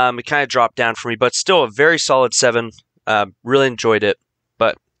it kind of dropped down for me, but still a very solid 7. Really enjoyed it,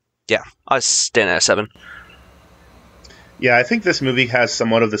 but yeah, I stand at a 7. Yeah, I think this movie has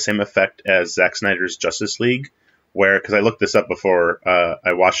somewhat of the same effect as Zack Snyder's Justice League, where, because I looked this up before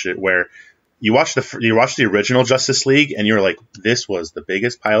I watched it, where you watch the original Justice League and you're like, this was the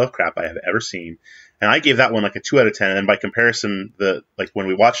biggest pile of crap I have ever seen, and I gave that one like a 2 out of 10. And by comparison, when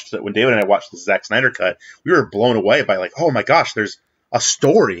David and I watched the Zack Snyder cut, we were blown away by like, oh my gosh, there's a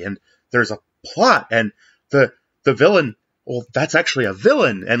story and there's a plot and the villain. Well, that's actually a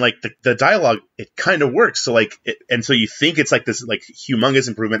villain, and like the dialogue, it kind of works. So like, and so you think it's like this like humongous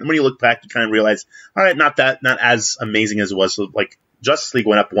improvement, and when you look back, you kind of realize, all right, not as amazing as it was. So like, Justice League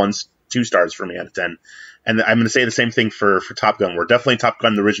went up 2 stars for me out of 10, and I'm going to say the same thing for Top Gun. Where definitely Top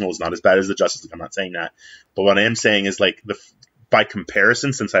Gun the original is not as bad as the Justice League. I'm not saying that, but what I am saying is like by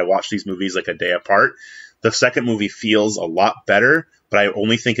comparison, since I watched these movies like a day apart, the second movie feels a lot better, but I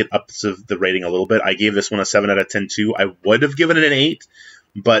only think it ups the rating a little bit. I gave this one a 7 out of 10 too. I would have given it an 8,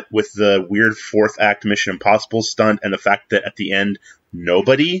 but with the weird 4th act Mission Impossible stunt and the fact that at the end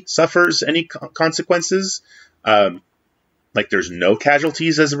nobody suffers any consequences, like there's no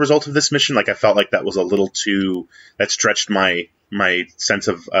casualties as a result of this mission. Like I felt like that was a little too, that stretched my sense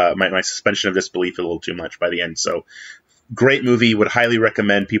of my suspension of disbelief a little too much by the end. So great movie, would highly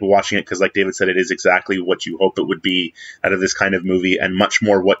recommend people watching it because like David said, it is exactly what you hope it would be out of this kind of movie and much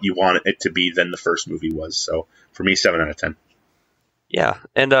more what you want it to be than the first movie was. So for me, 7 out of 10. Yeah,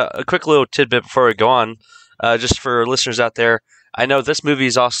 and a quick little tidbit before we go on, just for listeners out there, I know this movie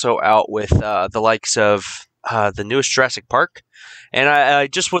is also out with the likes of the newest Jurassic Park, and I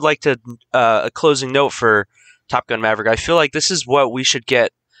just would like to, a closing note for Top Gun Maverick. I feel like this is what we should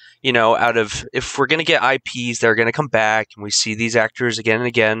get, out of, if we're going to get IPs that are going to come back and we see these actors again and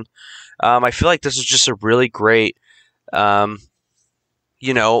again, I feel like this is just a really great, bringing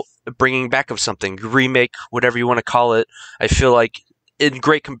back of something, remake, whatever you want to call it. I feel like in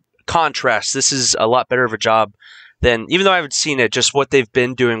great contrast, this is a lot better of a job than, even though I haven't seen it, just what they've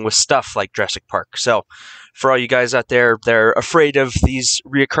been doing with stuff like Jurassic Park. So for all you guys out there, they're afraid of these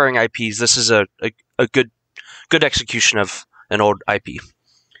reoccurring IPs, this is a good execution of an old IP.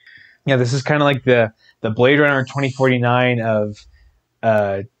 Yeah, this is kind of like the Blade Runner 2049 of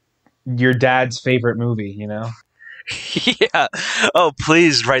your dad's favorite movie, Yeah. Oh,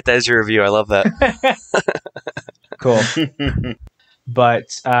 please write that as your review. I love that. Cool. But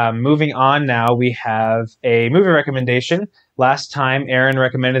moving on now, we have a movie recommendation. Last time, Aaron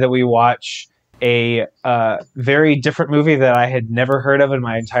recommended that we watch a very different movie that I had never heard of in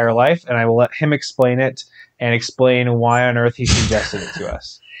my entire life, and I will let him explain it and explain why on earth he suggested it to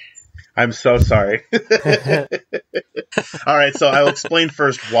us. I'm so sorry. All right, so I'll explain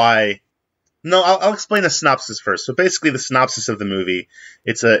first why. No, I'll explain the synopsis first. So basically, the synopsis of the movie,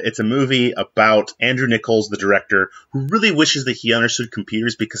 it's a movie about Andrew Niccol, the director, who really wishes that he understood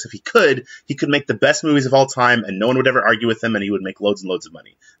computers because if he could make the best movies of all time and no one would ever argue with him and he would make loads and loads of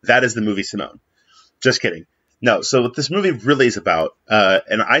money. That is the movie S1m0ne. Just kidding. No, so what this movie really is about,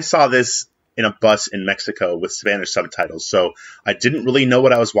 and I saw this in a bus in Mexico with Spanish subtitles. So I didn't really know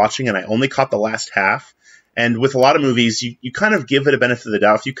what I was watching, and I only caught the last half. And with a lot of movies, you kind of give it a benefit of the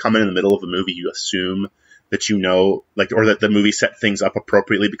doubt. If you come in the middle of a movie, you assume that you know, like, or that the movie set things up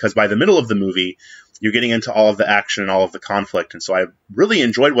appropriately, because by the middle of the movie, you're getting into all of the action and all of the conflict. And so I really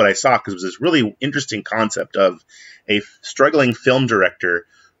enjoyed what I saw, because it was this really interesting concept of a struggling film director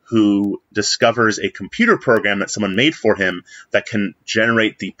who discovers a computer program that someone made for him that can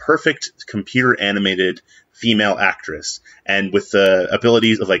generate the perfect computer animated female actress. And with the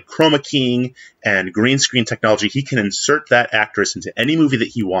abilities of like chroma keying and green screen technology, he can insert that actress into any movie that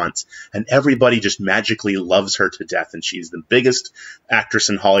he wants, and everybody just magically loves her to death. And she's the biggest actress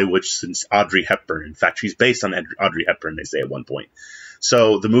in Hollywood since Audrey Hepburn. In fact, she's based on Audrey Hepburn, they say at one point.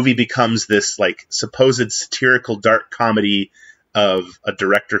 So the movie becomes this like supposed satirical dark comedy of a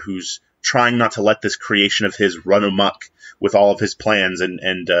director who's trying not to let this creation of his run amok with all of his plans,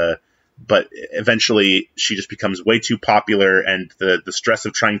 but eventually she just becomes way too popular, and the stress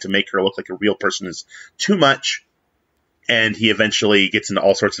of trying to make her look like a real person is too much, and he eventually gets into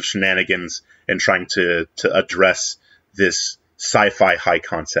all sorts of shenanigans and trying to address this sci-fi high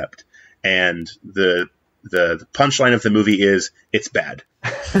concept. And the punchline of the movie is, it's bad.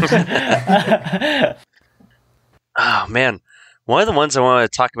 Oh man, one of the ones I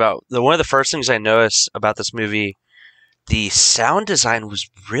want to talk about, one of the first things I noticed about this movie, the sound design was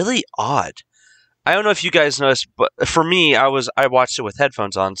really odd. I don't know if you guys noticed, but for me, I watched it with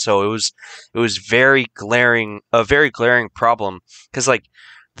headphones on, so it was very glaring, a very glaring problem, because like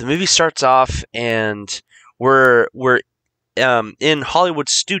the movie starts off and we're in Hollywood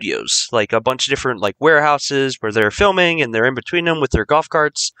studios, like a bunch of different like warehouses where they're filming, and they're in between them with their golf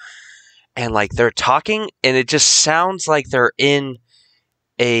carts, and like they're talking, and it just sounds like they're in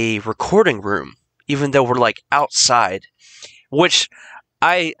a recording room, even though we're like outside, which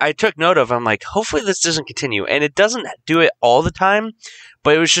I took note of. I'm like, hopefully this doesn't continue, and it doesn't do it all the time,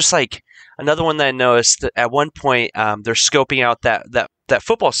 but it was just like another one that I noticed that at one point they're scoping out that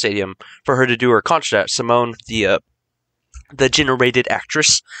football stadium for her to do her concert at. S1m0ne, the generated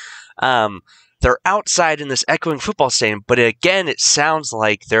actress. They're outside in this echoing football stadium, but again, it sounds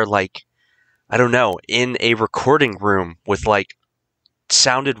like they're like, I don't know, in a recording room with like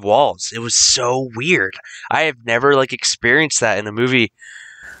sounded walls. It was so weird. I have never like experienced that in a movie.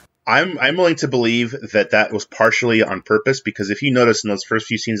 I'm willing to believe that was partially on purpose, because if you notice in those first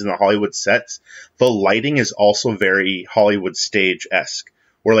few scenes in the Hollywood sets, the lighting is also very Hollywood stage-esque,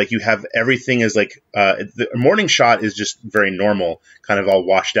 where like you have everything is like the morning shot is just very normal, kind of all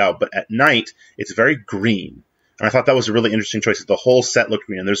washed out, but at night it's very green. And I thought that was a really interesting choice. The whole set looked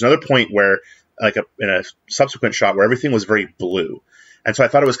green. And there's another point where like in a subsequent shot where everything was very blue. And so I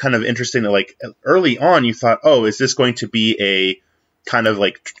thought it was kind of interesting that like early on you thought, oh, is this going to be a kind of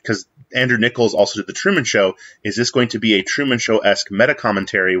like, because Andrew Niccol also did The Truman Show, is this going to be a Truman Show-esque meta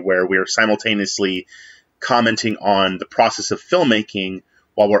commentary where we're simultaneously commenting on the process of filmmaking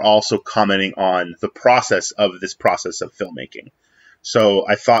while we're also commenting on the process of filmmaking. So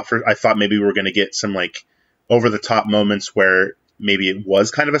I thought maybe we were going to get some like over the top moments where maybe it was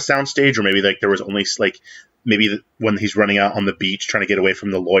kind of a soundstage, or maybe like there was only like maybe when he's running out on the beach trying to get away from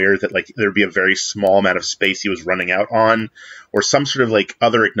the lawyer, that like there'd be a very small amount of space he was running out on, or some sort of like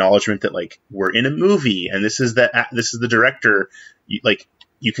other acknowledgement that like we're in a movie and this is the director.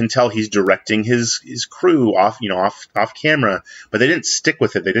 You can tell he's directing his crew off camera, but they didn't stick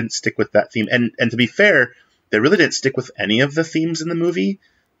with it. They didn't stick with that theme. And to be fair, they really didn't stick with any of the themes in the movie.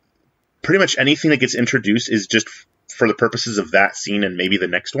 Pretty much anything that gets introduced is just for the purposes of that scene and maybe the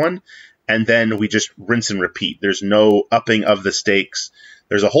next one. And then we just rinse and repeat. There's no upping of the stakes.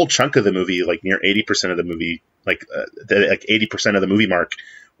 There's a whole chunk of the movie, like near 80% of the movie, like 80% of the movie mark,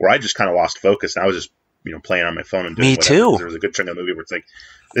 where I just kind of lost focus. And I was just, playing on my phone and doing Me whatever. too. There was a good chunk of the movie where it's like,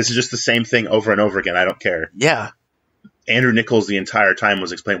 this is just the same thing over and over again. I don't care. Yeah. Andrew Niccol the entire time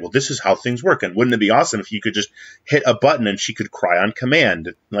was explaining, well, this is how things work, and wouldn't it be awesome if you could just hit a button and she could cry on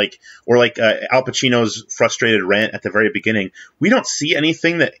command, or Al Pacino's frustrated rant at the very beginning. We don't see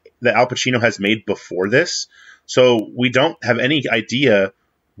anything that Al Pacino has made before this, so we don't have any idea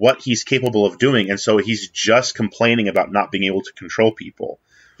what he's capable of doing, and so he's just complaining about not being able to control people.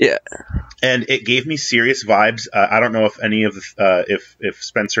 Yeah, and it gave me serious vibes. I don't know if any of if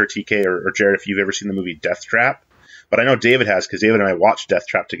Spencer, TK, or Jared, if you've ever seen the movie Death Trap. But I know David has, because David and I watched Death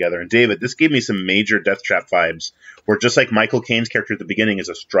Trap together. And David, this gave me some major Death Trap vibes, where just like Michael Caine's character at the beginning is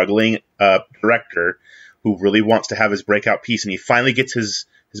a struggling director who really wants to have his breakout piece, and he finally gets his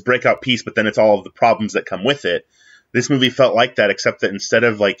breakout piece, but then it's all of the problems that come with it. This movie felt like that, except that instead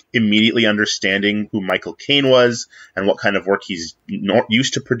of like immediately understanding who Michael Caine was and what kind of work he's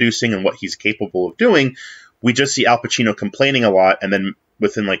used to producing and what he's capable of doing, we just see Al Pacino complaining a lot, and then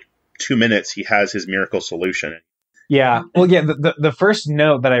within like 2 minutes, he has his miracle solution. Yeah. Well, yeah. The first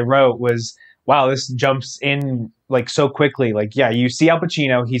note that I wrote was, wow, this jumps in like so quickly. Like, yeah, you see Al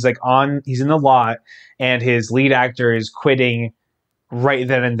Pacino, he's in the lot, and his lead actor is quitting right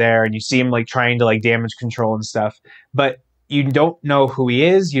then and there, and you see him like trying to like damage control and stuff, but you don't know who he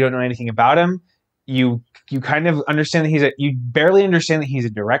is. You don't know anything about him. You kind of understand that you barely understand that he's a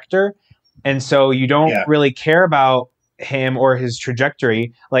director, and so you don't really care about him or his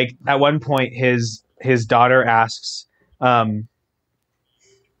trajectory. Like at one point, his daughter asks, like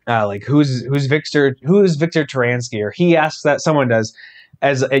who's Victor Taransky, or he asks that, someone does,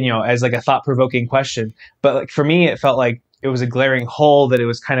 as like a thought provoking question. But like for me, it felt like it was a glaring hole that it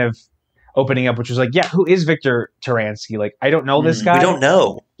was kind of opening up, which was like, yeah, who is Victor Taransky? Like, I don't know this guy. We don't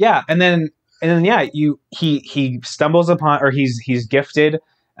know. Yeah, and then yeah, he stumbles upon, or he's gifted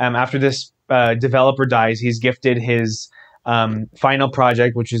after this developer dies, he's gifted his final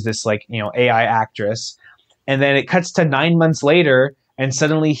project, which is this like AI actress, and then it cuts to 9 months later, and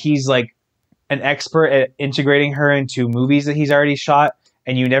suddenly he's like an expert at integrating her into movies that he's already shot,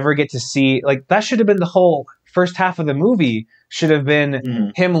 and you never get to see, like, that should have been the whole first half of the movie, should have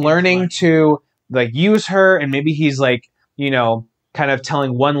been him learning to like use her, and maybe he's like kind of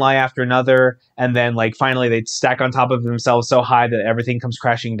telling one lie after another, and then like finally they stack on top of themselves so high that everything comes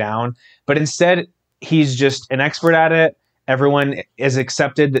crashing down. But instead, he's just an expert at it. Everyone is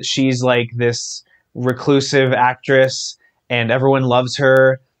accepted that she's like this reclusive actress, and everyone loves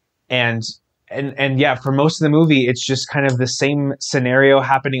her. And yeah, for most of the movie, it's just kind of the same scenario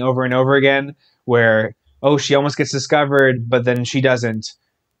happening over and over again, where, oh, she almost gets discovered, but then she doesn't.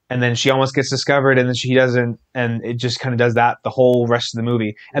 And then she almost gets discovered, and then she doesn't. And it just kind of does that the whole rest of the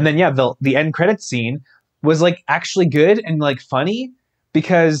movie. And then, yeah, the end credits scene was like actually good and like funny,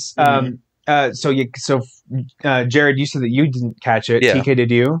 because Jared, you said that you didn't catch it. Yeah. TK, did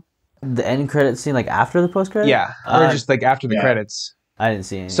you? The end credit scene, like after the post credit? Yeah, or just like after the credits. I didn't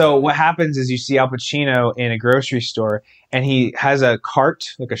see any. So what happens is you see Al Pacino in a grocery store, and he has a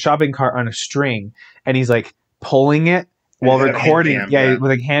cart, like a shopping cart on a string, and he's like pulling it while recording.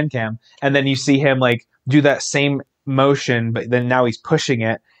 With a hand cam. And then you see him like do that same motion, but then now he's pushing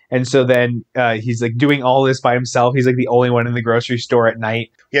it. And so then he's like doing all this by himself. He's like the only one in the grocery store at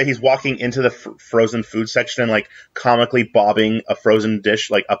night. Yeah, he's walking into the frozen food section and like comically bobbing a frozen dish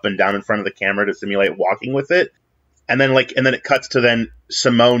like up and down in front of the camera to simulate walking with it. And then it cuts to then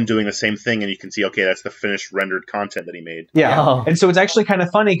Simone doing the same thing, and you can see, okay, that's the finished rendered content that he made. Yeah. Oh. And so it's actually kind of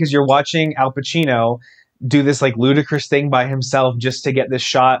funny because you're watching Al Pacino do this like ludicrous thing by himself just to get this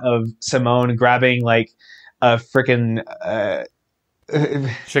shot of Simone grabbing like a freaking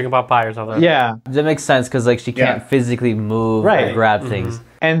chicken pot pie or something. Yeah. That makes sense, because like she can't physically move or grab things.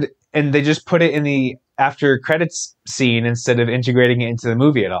 And they just put it in the after credits scene instead of integrating it into the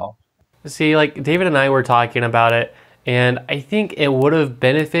movie at all. See, like David and I were talking about it, and I think it would have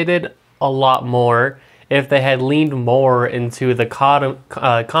benefited a lot more if they had leaned more into the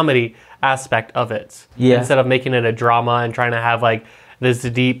comedy aspect of it. Yeah. Instead of making it a drama and trying to have like this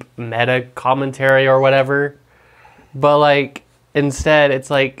deep meta commentary or whatever. But like instead,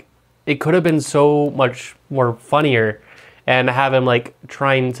 it's like it could have been so much more funnier, and have him like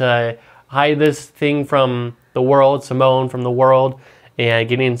trying to hide this thing from the world, Simone from the world, and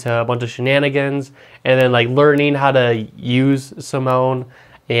getting into a bunch of shenanigans, and then like learning how to use Simone,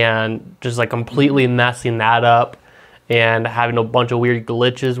 and just like completely messing that up, and having a bunch of weird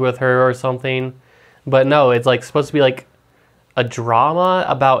glitches with her or something. But no, it's like supposed to be like a drama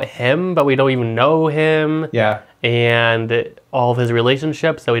about him, but we don't even know him. Yeah. And all of his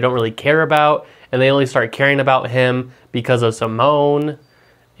relationships that we don't really care about, and they only start caring about him because of Simone.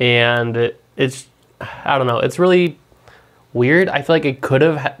 And it's, I don't know, it's really weird. I feel like it could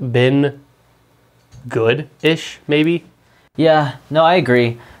have been good-ish, maybe. Yeah, no, I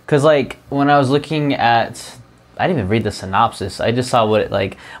agree. Because like when I was looking at, I didn't even read the synopsis. I just saw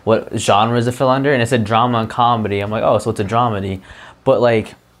what genres it fell under, and it said drama and comedy. I'm like, oh, so it's a dramedy. But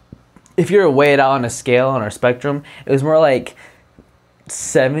like, if you're to weigh it out on a scale, on our spectrum, it was more like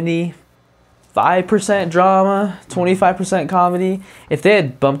 75% drama, 25% comedy. If they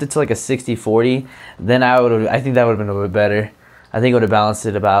had bumped it to like a 60-40, then I think that would have been a bit better. I think it would have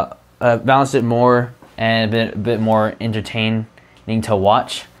balanced it more and been a bit more entertaining to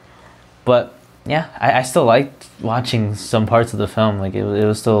watch. But yeah, I still liked watching some parts of the film. Like it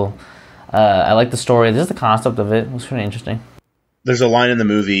was still, I liked the story. Just the concept of it was pretty interesting. there's a line in the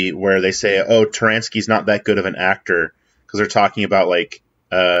movie where they say, "Oh, Taransky's not that good of an actor," because they're talking about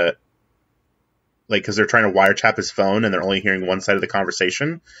because they're trying to wiretap his phone and they're only hearing one side of the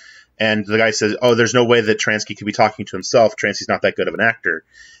conversation. And the guy says, "Oh, there's no way that Taransky could be talking to himself. Taransky's not that good of an actor."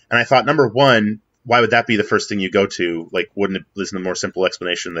 And I thought, number one, why would that be the first thing you go to? Like, wouldn't it listen to a more simple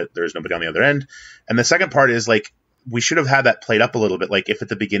explanation that there's nobody on the other end? And the second part is, like, we should have had that played up a little bit. Like, if at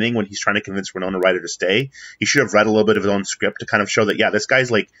the beginning when he's trying to convince Winona Ryder to stay, he should have read a little bit of his own script to kind of show that, yeah, this guy's,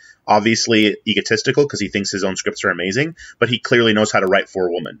 like, obviously egotistical because he thinks his own scripts are amazing, but he clearly knows how to write for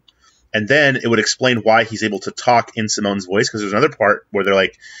a woman. And then it would explain why he's able to talk in Simone's voice, because there's another part where they're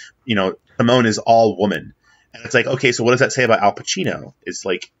like, S1m0ne is all woman. And it's like, okay, so what does that say about Al Pacino? It's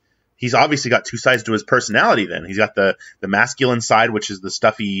like, he's obviously got two sides to his personality then. He's got the masculine side, which is the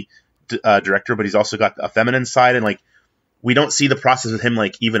stuffy director, but he's also got a feminine side. And, like, we don't see the process of him,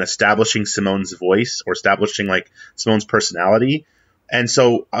 like, even establishing Simone's voice or establishing, like, S1m0ne's personality. And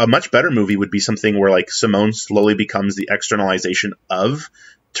so a much better movie would be something where, like, S1m0ne slowly becomes the externalization of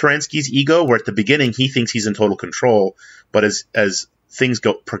Taransky's ego, where at the beginning he thinks he's in total control, but as things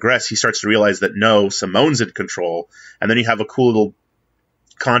progress, he starts to realize that no, S1m0ne's in control. And then you have a cool little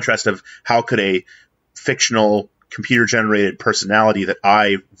contrast of how could a fictional computer-generated personality that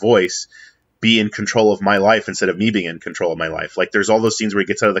I voice be in control of my life instead of me being in control of my life. Like, there's all those scenes where he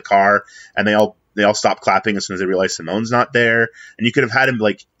gets out of the car and they all stop clapping as soon as they realize S1m0ne's not there. And you could have had him,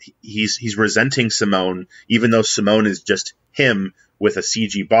 like, he's resenting S1m0ne, even though S1m0ne is just him with a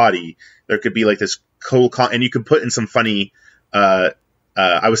CG body. There could be, like, this cool and you could put in some funny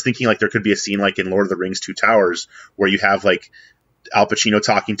I was thinking, like, there could be a scene like in Lord of the Rings Two Towers where you have, like, Al Pacino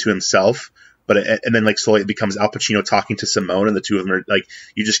talking to himself, and then, like, slowly it becomes Al Pacino talking to S1m0ne, and the two of them are, like,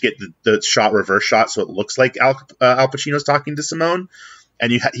 you just get the shot reverse shot so it looks like Al Pacino's talking to S1m0ne,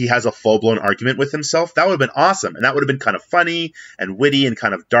 and he has a full-blown argument with himself. That would have been awesome, and that would have been kind of funny and witty and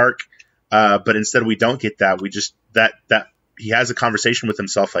kind of dark, but instead we don't get that. We just that he has a conversation with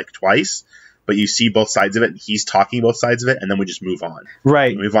himself, like, twice, but you see both sides of it, and he's talking both sides of it, and then we just move on.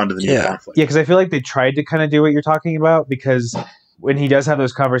 Right. We move on to the new conflict. Yeah, because I feel like they tried to kind of do what you're talking about, because when he does have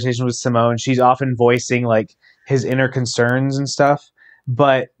those conversations with S1m0ne, she's often voicing, like, his inner concerns and stuff,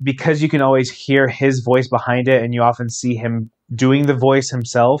 but because you can always hear his voice behind it, and you often see him doing the voice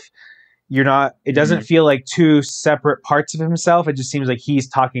himself, it doesn't feel like two separate parts of himself. It just seems like he's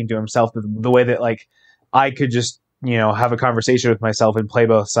talking to himself the way that, like, I could just, have a conversation with myself and play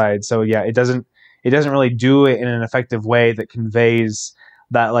both sides. So yeah, it doesn't really do it in an effective way that conveys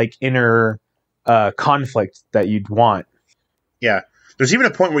that, like, inner conflict that you'd want. Yeah. There's even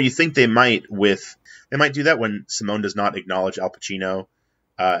a point where you think they might do that when S1m0ne does not acknowledge Al Pacino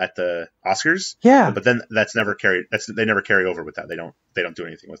at the Oscars. Yeah. But then they never carry over with that. They don't do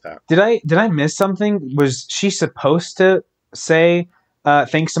anything with that. Did I miss something? Was she supposed to say,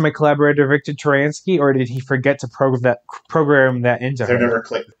 thanks to my collaborator Victor Taransky, or did he forget to program that into her? They're never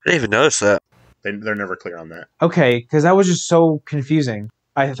clear. I didn't even notice that. They're never clear on that. Okay, because that was just so confusing.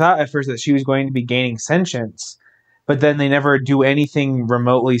 I thought at first that she was going to be gaining sentience, but then they never do anything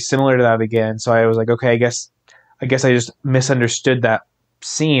remotely similar to that again. So I was like, okay, I guess I just misunderstood that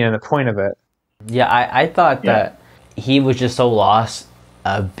scene and the point of it. Yeah, I thought that he was just so lost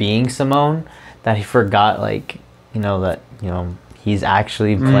being S1m0ne that he forgot, like, he's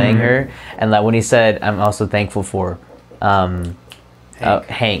actually playing her, and that when he said, "I'm also thankful for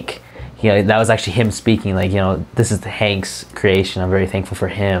Hank," that was actually him speaking. Like, this is Hank's creation. I'm very thankful for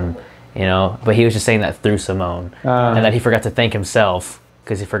him. But he was just saying that through S1m0ne, and that he forgot to thank himself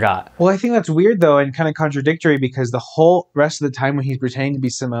because he forgot. Well, I think that's weird though, and kind of contradictory, because the whole rest of the time when he's pretending to be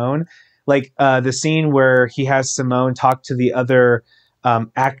S1m0ne, like the scene where he has S1m0ne talk to the other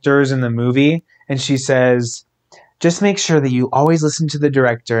actors in the movie, and she says, "Just make sure that you always listen to the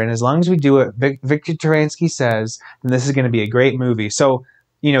director, and as long as we do what Victor Taransky says, then this is going to be a great movie." So,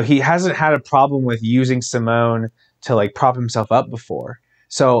 he hasn't had a problem with using S1m0ne to, like, prop himself up before.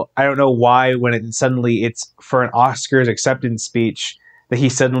 So I don't know why when it's for an Oscars acceptance speech that he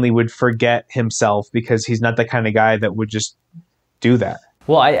suddenly would forget himself, because he's not the kind of guy that would just do that.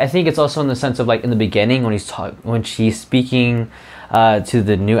 Well, I think it's also in the sense of, like, in the beginning when she's speaking to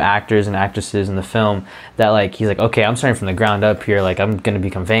the new actors and actresses in the film, that, like, he's like, okay, I'm starting from the ground up here, like, I'm gonna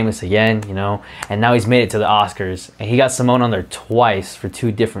become famous again, and now he's made it to the Oscars, and he got S1m0ne on there twice for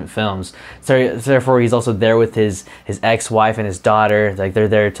 2 different films. So therefore he's also there with his ex-wife and his daughter, like, they're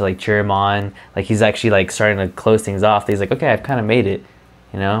there to, like, cheer him on, like, he's actually, like, starting to close things off. He's like, okay, I've kind of made it,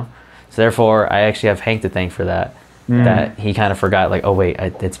 so therefore I actually have Hank to thank for that. That he kind of forgot, like, oh wait,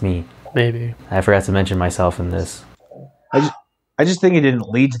 it's me. Maybe I forgot to mention myself in this. I just think it didn't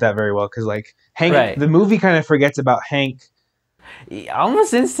lead to that very well, because, like, Hank, Right. The movie kind of forgets about Hank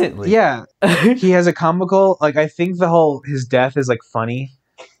Almost instantly. Yeah, he has a comical, like, I think his death is like funny,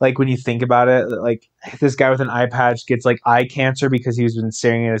 like when you think about it, like this guy with an eye patch gets like eye cancer because he's been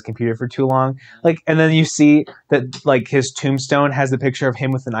staring at his computer for too long, like, and then you see that like his tombstone has the picture of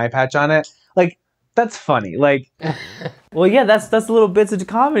him with an eye patch on it, like that's funny, like. Well, yeah, that's the little bits of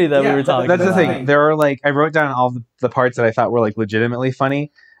comedy that we were talking that's about. the thing. There are like, I wrote down all the parts that I thought were like legitimately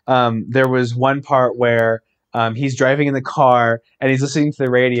funny. There was one part where he's driving in the car and he's listening to the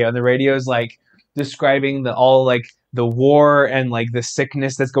radio, and the radio is like describing the war and like the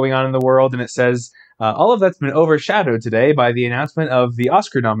sickness that's going on in the world, and it says all of that's been overshadowed today by the announcement of the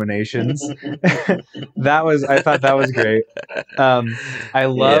Oscar nominations. I thought that was great. I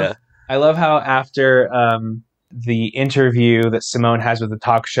love how after the interview that Simone has with the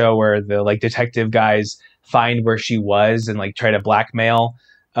talk show where the like detective guys find where she was and like try to blackmail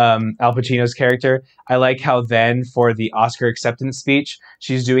Al Pacino's character. I like how then for the Oscar acceptance speech,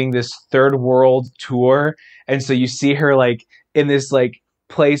 she's doing this third world tour. And so you see her like in this like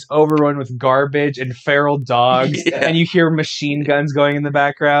place overrun with garbage and feral dogs, and you hear machine guns going in the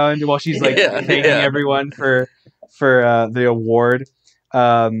background while she's like thanking everyone for the award.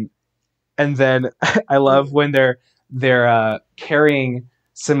 And then I love when they're carrying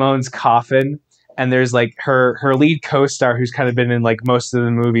Simone's coffin, and there's like her lead co-star who's kind of been in like most of the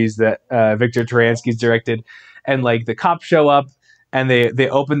movies that Victor Taransky's directed, and like the cops show up and they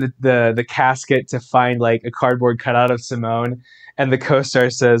open the casket to find like a cardboard cutout of Simone, and the co-star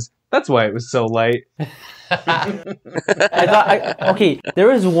says, "That's why it was so light." Okay, there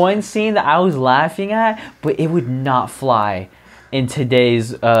was one scene that I was laughing at, but it would not fly in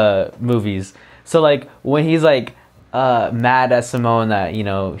today's movies. So like when he's like mad at Simone that, you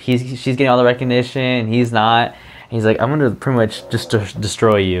know, she's getting all the recognition, he's not, and he's like, I'm gonna pretty much just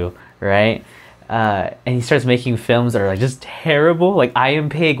destroy you, right? And he starts making films that are like just terrible. Like I Am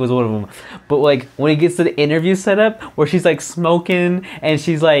Pig was one of them. But like when he gets to the interview setup where she's like smoking and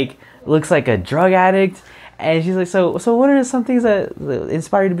she's like looks like a drug addict, and she's like, so what are some things that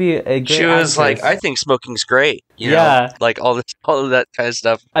inspire you to be a great She was actress? like, I think smoking's great. You know, like all of that kind of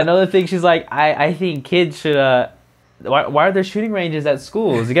stuff. Another thing, she's like, I think kids should why are there shooting ranges at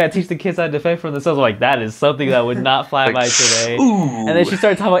schools? You gotta teach the kids how to defend for themselves. I'm like, that is something that would not fly Like, by today. ooh. And then she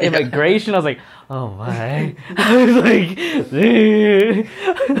started talking about immigration. I was like, oh my. I was like,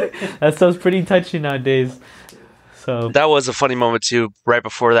 that stuff's pretty touchy nowadays. So That was a funny moment too, right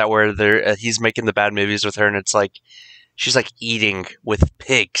before that, where he's making the bad movies with her, and it's like she's like eating with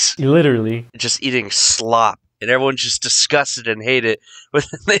pigs, literally. just eating slop, and everyone's just disgusted and hate it. But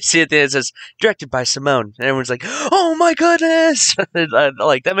then they see it there, it says directed by Simone, and everyone's like, "Oh my goodness!"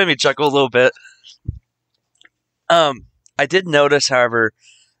 Like that made me chuckle a little bit. I did notice, however,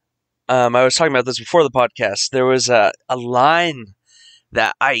 I was talking about this before the podcast. There was a line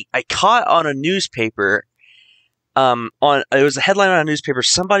that I caught on a newspaper. It was a headline on a newspaper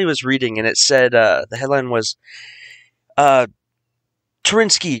somebody was reading, and it said the headline was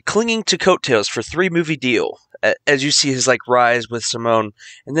Taransky clinging to coattails for 3-movie deal, as you see his like rise with Simone.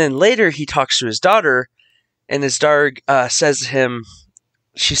 And then later he talks to his daughter, and his daughter says to him,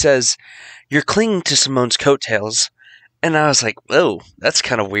 she says, "You're clinging to Simone's coattails." And I was like, "Oh, that's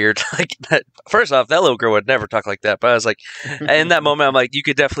kind of weird." Like, first off, that little girl would never talk like that. But I was like, in that moment, I'm like, you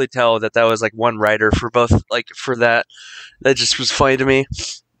could definitely tell that was like one writer for both, like for that. That just was funny to me.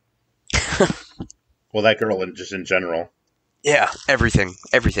 Well, that girl, just in general. Yeah, everything.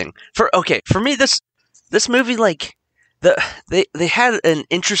 For me, this movie, like they had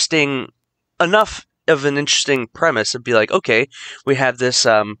enough of an interesting premise. It'd be like, okay, we have this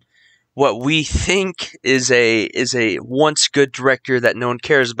what we think is a once good director that no one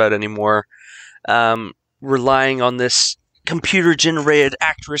cares about anymore, relying on this computer generated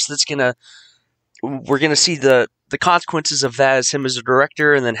actress we're gonna see the consequences of that as him as a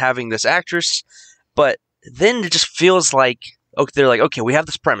director, and then having this actress. But then it just feels like, okay, they're like, okay, we have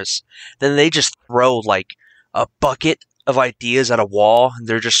this premise. Then they just throw like a bucket of ideas at a wall, and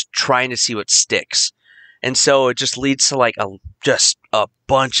they're just trying to see what sticks. And so it just leads to like a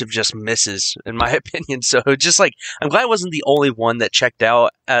bunch of just misses, in my opinion. So just like, I'm glad I wasn't the only one that checked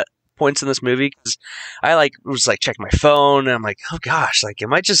out at points in this movie, because I was checking my phone, and I'm like, oh gosh, like,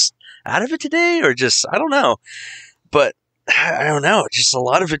 am I just out of it today, or just, I don't know. But I don't know, just a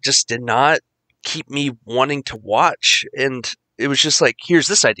lot of it just did not keep me wanting to watch, and it was just like, here's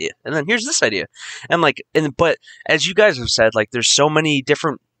this idea, and then here's this idea, and like, but as you guys have said, like, there's so many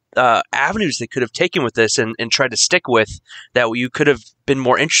different avenues they could have taken with this and tried to stick with, that you could have been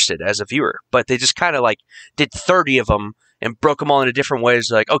more interested as a viewer. But they just kind of like did 30 of them and broke them all into different ways.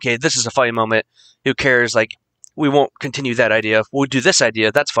 Like, okay, this is a funny moment. Who cares? Like, we won't continue that idea. We'll do this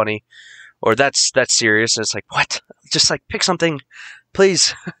idea. That's funny, or that's serious. And it's like, what? Just like pick something,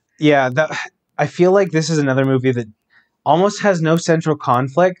 please. Yeah, I feel like this is another movie that almost has no central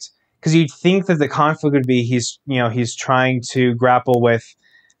conflict, because you'd think that the conflict would be he's trying to grapple with,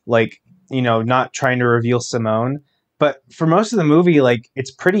 like, not trying to reveal S1m0ne. But for most of the movie, like, it's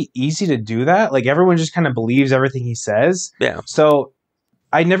pretty easy to do that. Like, everyone just kind of believes everything he says. Yeah. So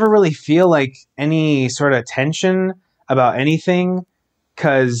I never really feel like any sort of tension about anything,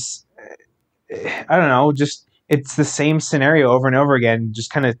 because I don't know, just it's the same scenario over and over again,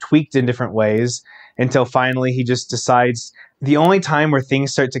 just kind of tweaked in different ways, until finally he just decides. The only time where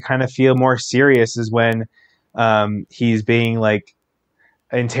things start to kind of feel more serious is when he's being, like,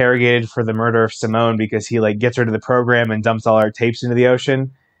 interrogated for the murder of S1m0ne, because he, like, gets rid of the program and dumps all our tapes into the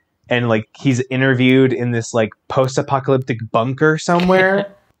ocean, and, like, he's interviewed in this, like, post-apocalyptic bunker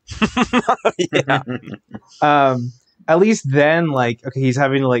somewhere. Yeah. At least then, like, okay, he's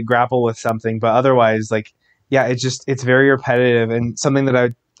having to, like, grapple with something, but otherwise, like, yeah, it's very repetitive, and something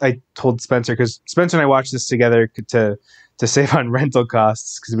that I told Spencer, because Spencer and I watched this together to save on rental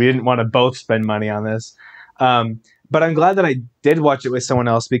costs, because we didn't want to both spend money on this. But I'm glad that I did watch it with someone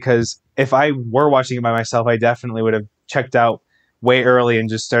else, because if I were watching it by myself, I definitely would have checked out way early and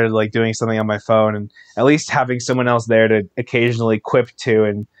just started, like, doing something on my phone. And at least having someone else there to occasionally quip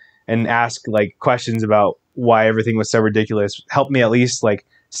to and ask, like, questions about why everything was so ridiculous helped me at least, like,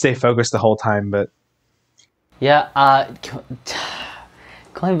 stay focused the whole time. But yeah,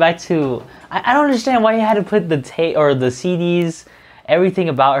 going back to, I don't understand why you had to put the tape or the CDs, everything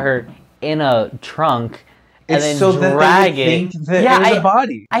about her, in a trunk. And then so drag that it. Think that it was a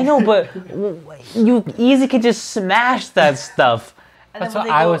body. I know, but you easily could just smash that stuff. That's what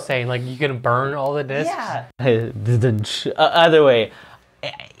I was saying. Like, you can burn all the discs. Yeah. Other way.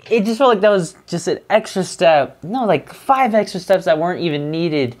 It just felt like that was just an extra step. No, like 5 extra steps that weren't even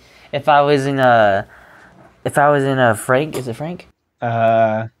needed. If I was in a Frank, is it Frank?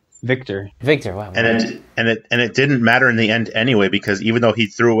 Victor. Wow. And it didn't matter in the end anyway, because even though he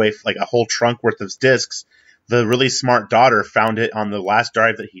threw away, like, a whole trunk worth of discs, the really smart daughter found it on the last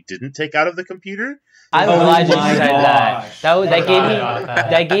drive that he didn't take out of the computer. I'm glad you said that.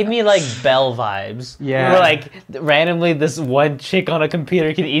 That gave me like Belle vibes. Yeah. Where, like, randomly this one chick on a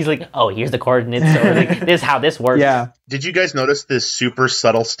computer can easily, oh, here's the coordinates, or like, this is how this works. Yeah. Did you guys notice this super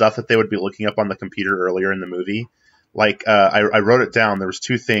subtle stuff that they would be looking up on the computer earlier in the movie? Like, I wrote it down. There was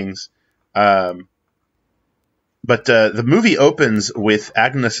 2 things. But the movie opens with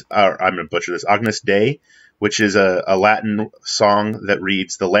Agnes, I'm going to butcher this, Agnus Dei, which is a Latin song that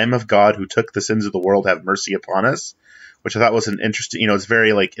reads, "The Lamb of God who took the sins of the world, have mercy upon us," which I thought was an interesting, it's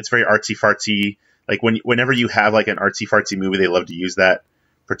very artsy fartsy. Like, whenever you have, like, an artsy fartsy movie, they love to use that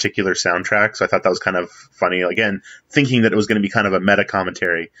particular soundtrack. So I thought that was kind of funny. Again, thinking that it was going to be kind of a meta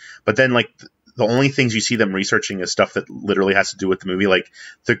commentary, but then, like, the only things you see them researching is stuff that literally has to do with the movie. Like,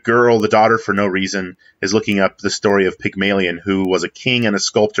 the daughter, for no reason, is looking up the story of Pygmalion, who was a king and a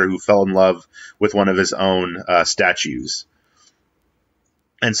sculptor who fell in love with one of his own statues.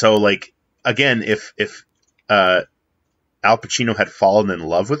 And so, like, again, if Al Pacino had fallen in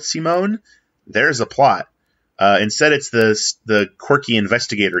love with S1m0ne, there's a plot. Instead, it's the quirky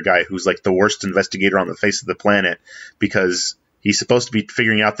investigator guy who's, like, the worst investigator on the face of the planet, because he's supposed to be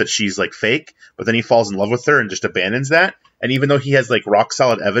figuring out that she's, like, fake, but then he falls in love with her and just abandons that. And even though he has, like, rock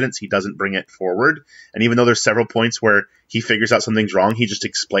solid evidence, he doesn't bring it forward. And even though there's several points where he figures out something's wrong, he just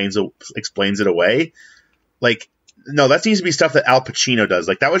explains it away. Like, no, that seems to be stuff that Al Pacino does.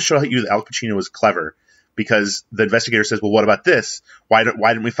 Like, that would show you that Al Pacino was clever, because the investigator says, well, what about this? Why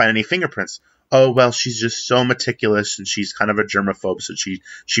didn't we find any fingerprints? Oh, well, she's just so meticulous, and she's kind of a germaphobe, so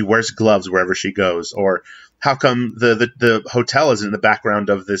she wears gloves wherever she goes. Or how come the hotel is in the background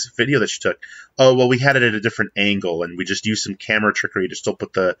of this video that she took? Oh, well, we had it at a different angle, and we just used some camera trickery to still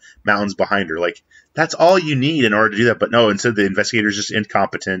put the mountains behind her. Like, that's all you need in order to do that. But no, instead the investigator's just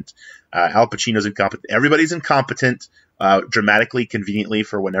incompetent. Al Pacino's incompetent. Everybody's incompetent, dramatically, conveniently,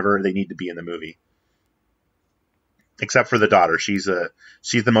 for whenever they need to be in the movie. Except for the daughter. She's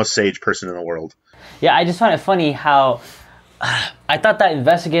the most sage person in the world. Yeah, I just find it funny how I thought that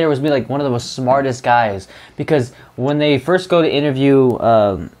investigator was like one of the most smartest guys, because when they first go to interview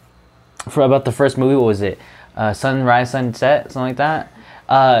about the first movie, what was it? Sunrise, Sunset, something like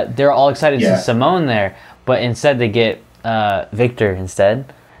that. They're all excited to see S1m0ne there, but instead they get Victor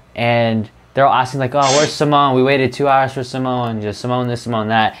instead, and they're all asking like, "Oh, where's S1m0ne? We waited 2 hours for S1m0ne, just S1m0ne this, S1m0ne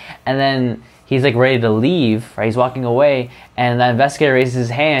that," and then he's like ready to leave, right? He's walking away, and the investigator raises his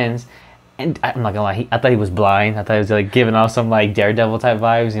hands, And I'm not gonna lie, I thought he was blind. I thought he was like giving off some like Daredevil type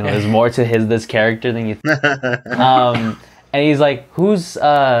vibes. You know, there's more to this character than you. And he's like, "Who's is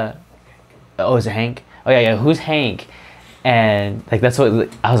it Hank? Oh yeah, who's Hank?" And like that's what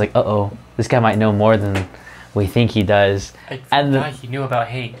I was like. This guy might know more than we think he does. And he knew about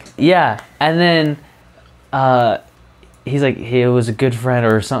Hank. Yeah, and then he's like, he was a good friend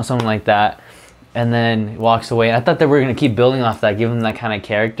or something like that. And then walks away. I thought that we were gonna keep building off that, give him that kind of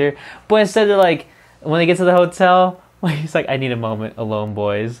character. But instead of like, when they get to the hotel, he's like, "I need a moment alone,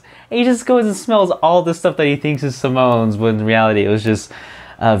 boys." And he just goes and smells all the stuff that he thinks is S1m0ne's, when in reality it was just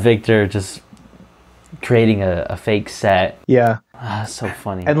Victor just creating a fake set. Yeah. So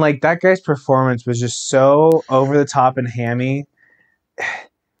funny. And like that guy's performance was just so over the top and hammy.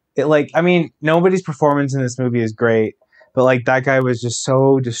 It like, I mean, nobody's performance in this movie is great, but like that guy was just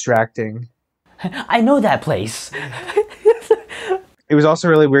so distracting. I know that place. It was also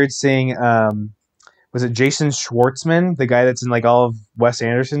really weird seeing, was it Jason Schwartzman, the guy that's in like all of Wes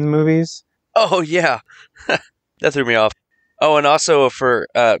Anderson's movies? Oh yeah, that threw me off. Oh, and also for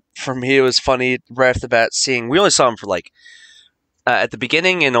me, it was funny right off the bat seeing. We only saw him for like at the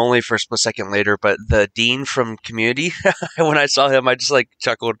beginning and only for a split second later. But the dean from Community, when I saw him, I just like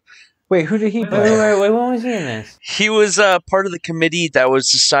chuckled. Wait, who did he play? Wait, when was he in this? He was part of the committee that was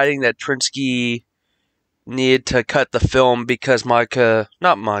deciding that Trinsky needed to cut the film because not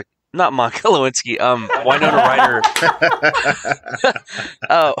Monica Lewinsky, Winona Ryder.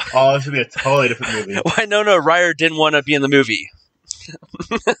 This would be a totally different movie. Winona Ryder didn't want to be in the movie.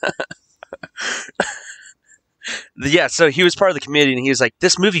 Yeah, so he was part of the committee, and he was like,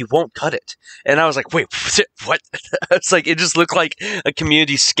 "This movie won't cut it." And I was like, "Wait, what?" It's like it just looked like a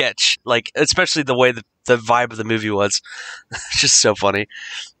Community sketch, like especially the way the vibe of the movie was. It's just so funny.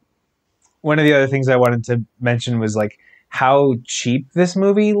 One of the other things I wanted to mention was like how cheap this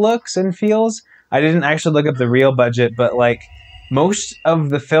movie looks and feels. I didn't actually look up the real budget, but like most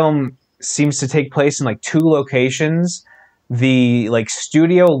of the film seems to take place in like 2 locations. The like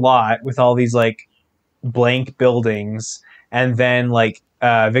studio lot with all these like blank buildings, and then like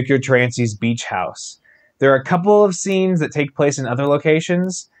Victor Trancy's beach house. There are a couple of scenes that take place in other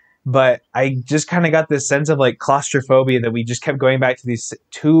locations, but I just kind of got this sense of like claustrophobia that we just kept going back to these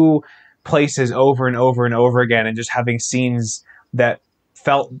 2 places over and over and over again, and just having scenes that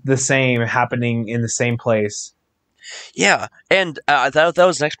felt the same happening in the same place. Yeah, and that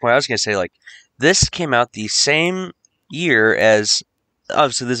was the next point I was going to say. Like, this came out the same year as,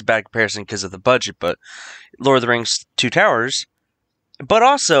 obviously this is a bad comparison because of the budget, but Lord of the Rings 2 Towers, but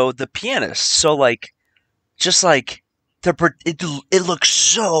also The Pianist. So like, just like it looks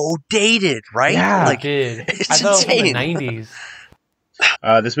so dated, right? Yeah, like, it's it's I thought insane. it was from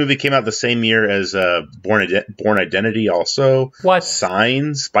the 90s. This movie came out the same year as Born Identity, also. What?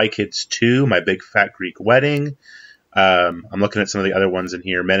 Signs, Spy Kids 2, My Big Fat Greek Wedding. I'm looking at some of the other ones in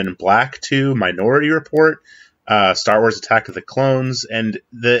here. Men in Black 2, Minority Report, Star Wars Attack of the Clones, and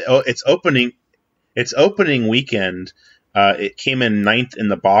its opening weekend, it came in 9th in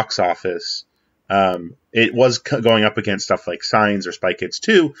the box office. It was going up against stuff like Signs or Spy Kids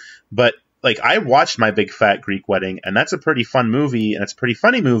 2, but like I watched My Big Fat Greek Wedding, and that's a pretty fun movie, and it's a pretty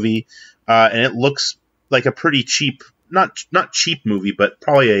funny movie, and it looks like a pretty cheap, not cheap movie, but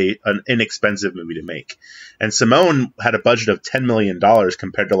probably an inexpensive movie to make. And S1m0ne had a budget of $10 million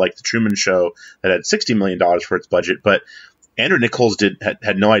compared to like The Truman Show that had $60 million for its budget, but Andrew Niccol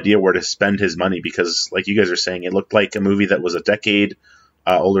had no idea where to spend his money because, like you guys are saying, it looked like a movie that was a decade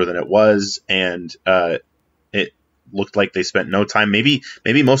older than it was, and it looked like they spent no time. Maybe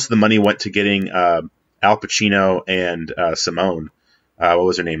most of the money went to getting Al Pacino and S1m0ne. What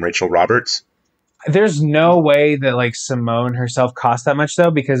was her name? Rachel Roberts. There's no way that like S1m0ne herself cost that much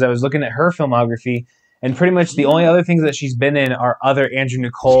though, because I was looking at her filmography, and pretty much the only other things that she's been in are other Andrew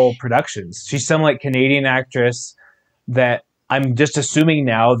Niccol productions. She's some like Canadian actress that I'm just assuming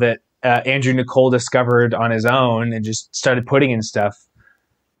now that Andrew Niccol discovered on his own and just started putting in stuff.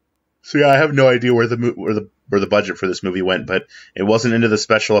 So yeah, I have no idea where the budget for this movie went, but it wasn't into the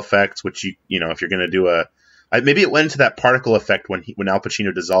special effects, which you know if you're going to do maybe it went into that particle effect when Al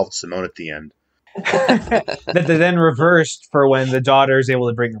Pacino dissolved S1m0ne at the end. That they then reversed for when the daughter is able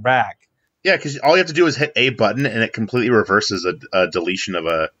to bring her back. Yeah, because all you have to do is hit a button, and it completely reverses a deletion of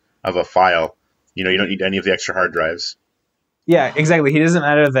a file. You know, you don't need any of the extra hard drives. Yeah, exactly. He doesn't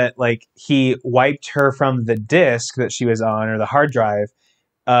matter that like he wiped her from the disk that she was on or the hard drive,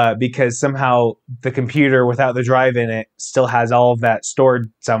 because somehow the computer without the drive in it still has all of that stored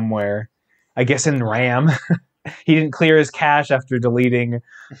somewhere. I guess in RAM. He didn't clear his cache after deleting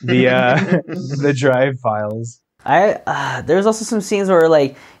the the drive files. There's also some scenes where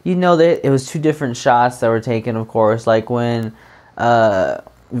like that it was two different shots that were taken, of course, like when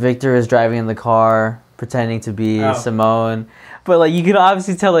Victor is driving in the car pretending to be Simone, but like you can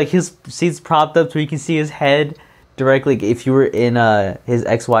obviously tell like his seat's propped up so you can see his head directly. Like, if you were in his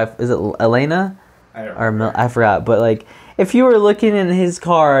ex-wife, is it Elena? I forgot, but like if you were looking in his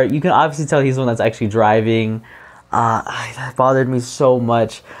car, you can obviously tell he's the one that's actually driving. That bothered me so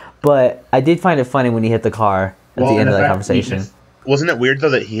much, but I did find it funny when he hit the car at the end of that conversation. Wasn't it weird,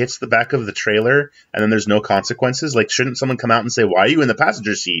 though, that he hits the back of the trailer and then there's no consequences? Like, shouldn't someone come out and say, why are you in the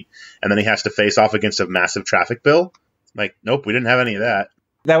passenger seat? And then he has to face off against a massive traffic bill? Like, nope, we didn't have any of that.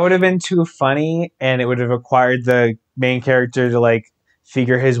 That would have been too funny, and it would have required the main character to, like,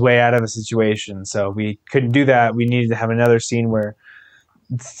 figure his way out of a situation. So we couldn't do that. We needed to have another scene where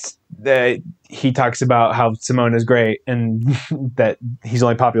he talks about how Simone is great and that he's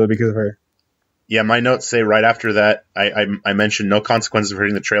only popular because of her. Yeah, my notes say right after that, I mentioned no consequences for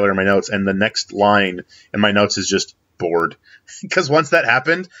hitting the trailer in my notes, and the next line in my notes is just bored. Because once that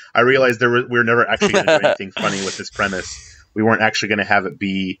happened, I realized we were never actually going to do anything funny with this premise. We weren't actually going to have it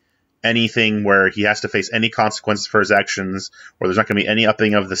be anything where he has to face any consequences for his actions, or there's not going to be any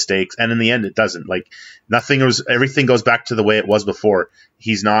upping of the stakes. And in the end, it doesn't. Like, everything goes back to the way it was before.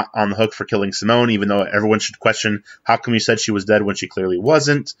 He's not on the hook for killing Simone, even though everyone should question, how come you said she was dead when she clearly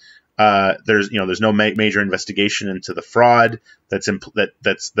wasn't? There's no major investigation into the fraud that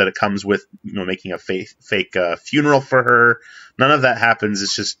it comes with making a fake funeral for her. None of that happens.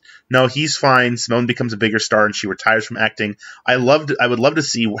 It's just, no, he's fine. Simone becomes a bigger star and she retires from acting. I would love to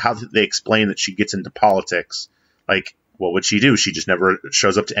see how they explain that she gets into politics. Like, what would she do? She just never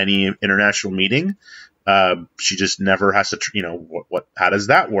shows up to any international meeting. She just never has to, how does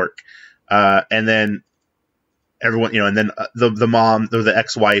that work? And then everyone, and then the mom, the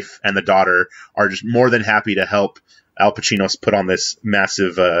ex-wife, and the daughter are just more than happy to help Al Pacino put on this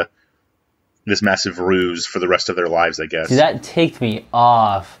massive ruse for the rest of their lives, I guess. See, that ticked me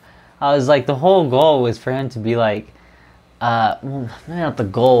off. I was like, the whole goal was for him to be like, well, not the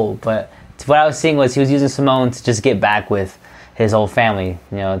goal, but what I was seeing was he was using Simone to just get back with his whole family,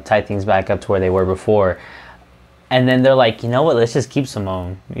 tie things back up to where they were before. And then they're like, you know what, let's just keep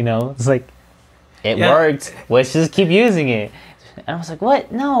Simone. It's like, it worked. Let's just keep using it. And I was like,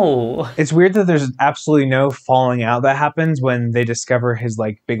 what? No. It's weird that there's absolutely no falling out that happens when they discover his,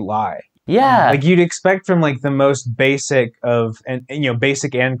 like, big lie. Yeah. Like, you'd expect from, like, the most basic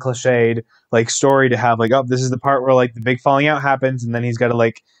basic and cliched, like, story to have, like, oh, this is the part where, like, the big falling out happens, and then he's got to,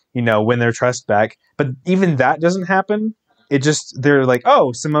 like, win their trust back. But even that doesn't happen. They're like,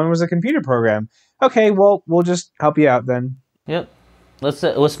 oh, Simone was a computer program. Okay, well, we'll just help you out then. Yep.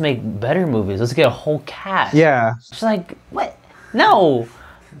 Let's make better movies. Let's get a whole cast. Yeah. It's like, what? No.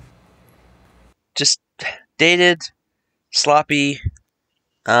 Just dated, sloppy,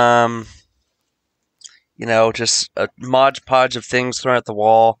 just a mod podge of things thrown at the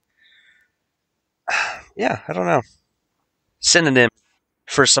wall. Yeah, I don't know. Synonym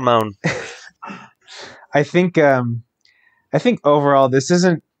for Simone. I think overall this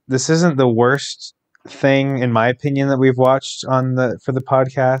isn't the worst thing, in my opinion, that we've watched for the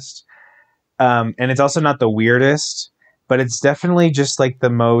podcast, and it's also not the weirdest, but it's definitely just like the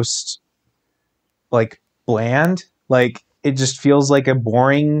most like bland. Like, it just feels like a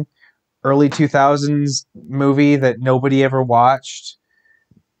boring early 2000s movie that nobody ever watched,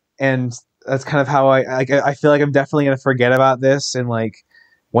 and that's kind of how I feel like I'm definitely gonna forget about this in like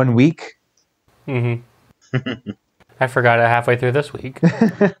 1 week. Mm-hmm. I forgot it halfway through this week.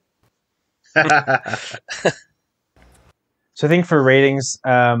 So I think for ratings,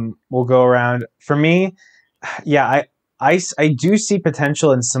 we'll go around. For me, yeah, I do see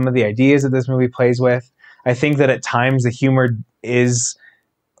potential in some of the ideas that this movie plays with. I think that at times the humor is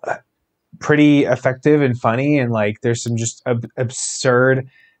pretty effective and funny, and like there's some just absurd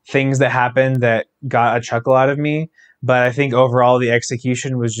things that happen that got a chuckle out of me. But I think overall the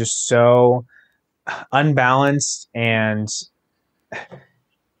execution was just so unbalanced, and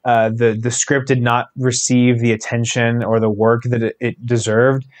the script did not receive the attention or the work that it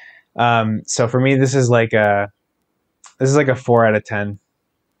deserved. So for me, this is like a 4 out of 10.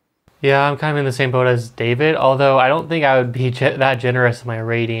 Yeah, I'm kind of in the same boat as David, although I don't think I would be that generous in my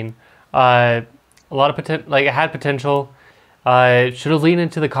rating. A lot of potential, like it had potential. It should have leaned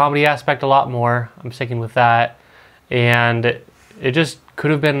into the comedy aspect a lot more. I'm sticking with that. And it just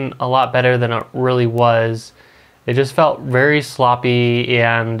could have been a lot better than it really was. It just felt very sloppy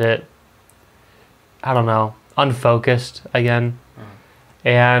and, I don't know, unfocused again.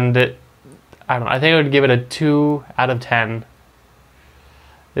 And I don't know, I think I would give it a 2 out of 10.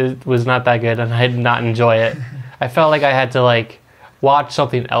 It was not that good, and I did not enjoy it. I felt like I had to like watch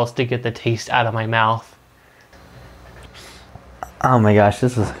something else to get the taste out of my mouth. Oh my gosh,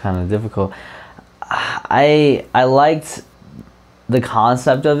 this was kind of difficult. I liked the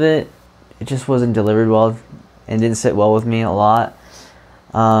concept of it. It just wasn't delivered well and didn't sit well with me a lot.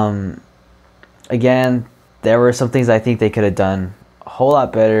 Again, there were some things I think they could have done a whole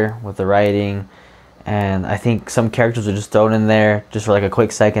lot better with the writing, and I think some characters were just thrown in there just for like a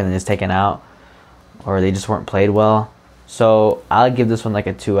quick second and just taken out, or they just weren't played well. So I'll give this one like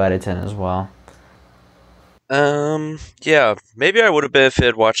a 2 out of 10 as well. Yeah, maybe I would have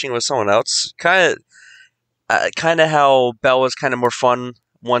benefited watching with someone else. Kind of how Belle was kind of more fun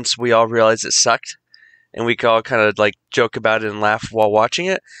once we all realized it sucked, and we could all kind of like joke about it and laugh while watching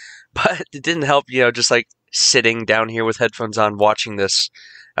it. But it didn't help, just like sitting down here with headphones on watching this.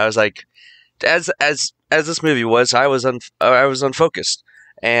 I was like, as this movie was, I was unfocused,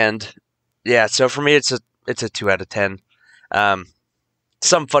 and yeah. So for me, it's a 2 out of 10.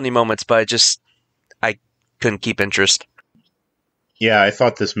 Some funny moments, but I couldn't keep interest. Yeah, I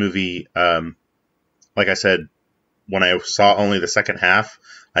thought this movie, like I said, when I saw only the second half,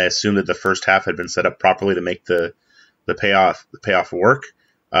 I assumed that the first half had been set up properly to make the payoff work,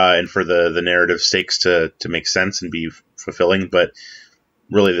 and for the narrative stakes to make sense and be fulfilling. But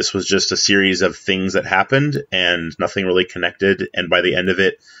really, this was just a series of things that happened and nothing really connected. And by the end of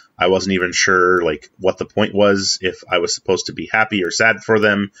it, I wasn't even sure like what the point was, if I was supposed to be happy or sad for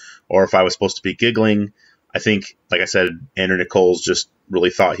them, or if I was supposed to be giggling. I think, like I said, Andrew Niccol just really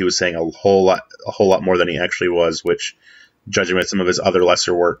thought he was saying a whole lot more than he actually was, which, judging by some of his other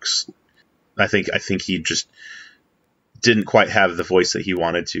lesser works, I think he just didn't quite have the voice that he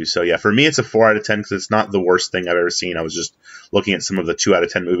wanted to. So yeah, for me, it's a 4 out of 10 because it's not the worst thing I've ever seen. I was just looking at some of the 2 out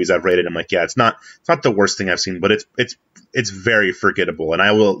of 10 movies I've rated. I'm like, yeah, it's not the worst thing I've seen, but it's very forgettable, and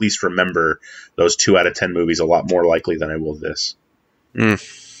I will at least remember those 2 out of 10 movies a lot more likely than I will this.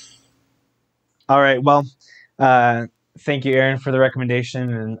 All right. Well, thank you, Aaron, for the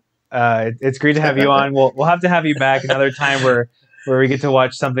recommendation, and it's great to have you on. We'll have to have you back another time where we get to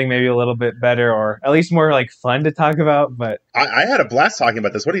watch something maybe a little bit better, or at least more like fun to talk about. But I had a blast talking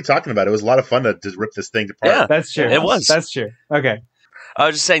about this. What are you talking about? It was a lot of fun to just rip this thing apart. Yeah, that's true. It was. That's true. Okay. I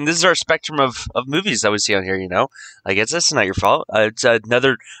was just saying, this is our spectrum of movies that we see on here. Like it's not your fault. It's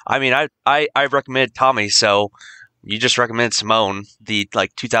another. I mean, I recommended Tommy, so you just recommended S1m0ne, the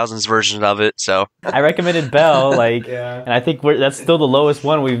like 2000s version of it. So I recommended Belle, Yeah. and I think that's still the lowest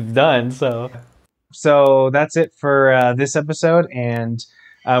one we've done. So that's it for this episode, and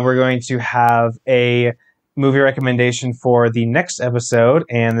we're going to have a movie recommendation for the next episode,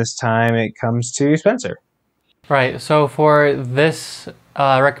 and this time it comes to Spencer. Right, so for this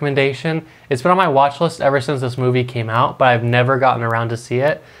recommendation, it's been on my watch list ever since this movie came out, but I've never gotten around to see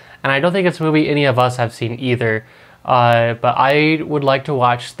it, and I don't think it's a movie any of us have seen either, but I would like to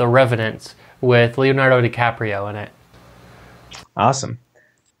watch The Revenant with Leonardo DiCaprio in it. Awesome.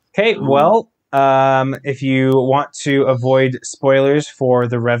 Okay, well, if you want to avoid spoilers for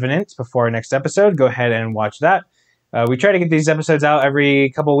The Revenant before our next episode, go ahead and watch that. We try to get these episodes out every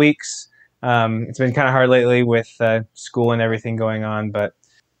couple weeks. It's been kind of hard lately with school and everything going on, but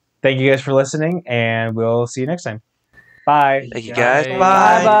thank you guys for listening, and we'll see you next time. Bye. thank you guys. Bye.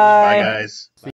 Bye. Bye, guys.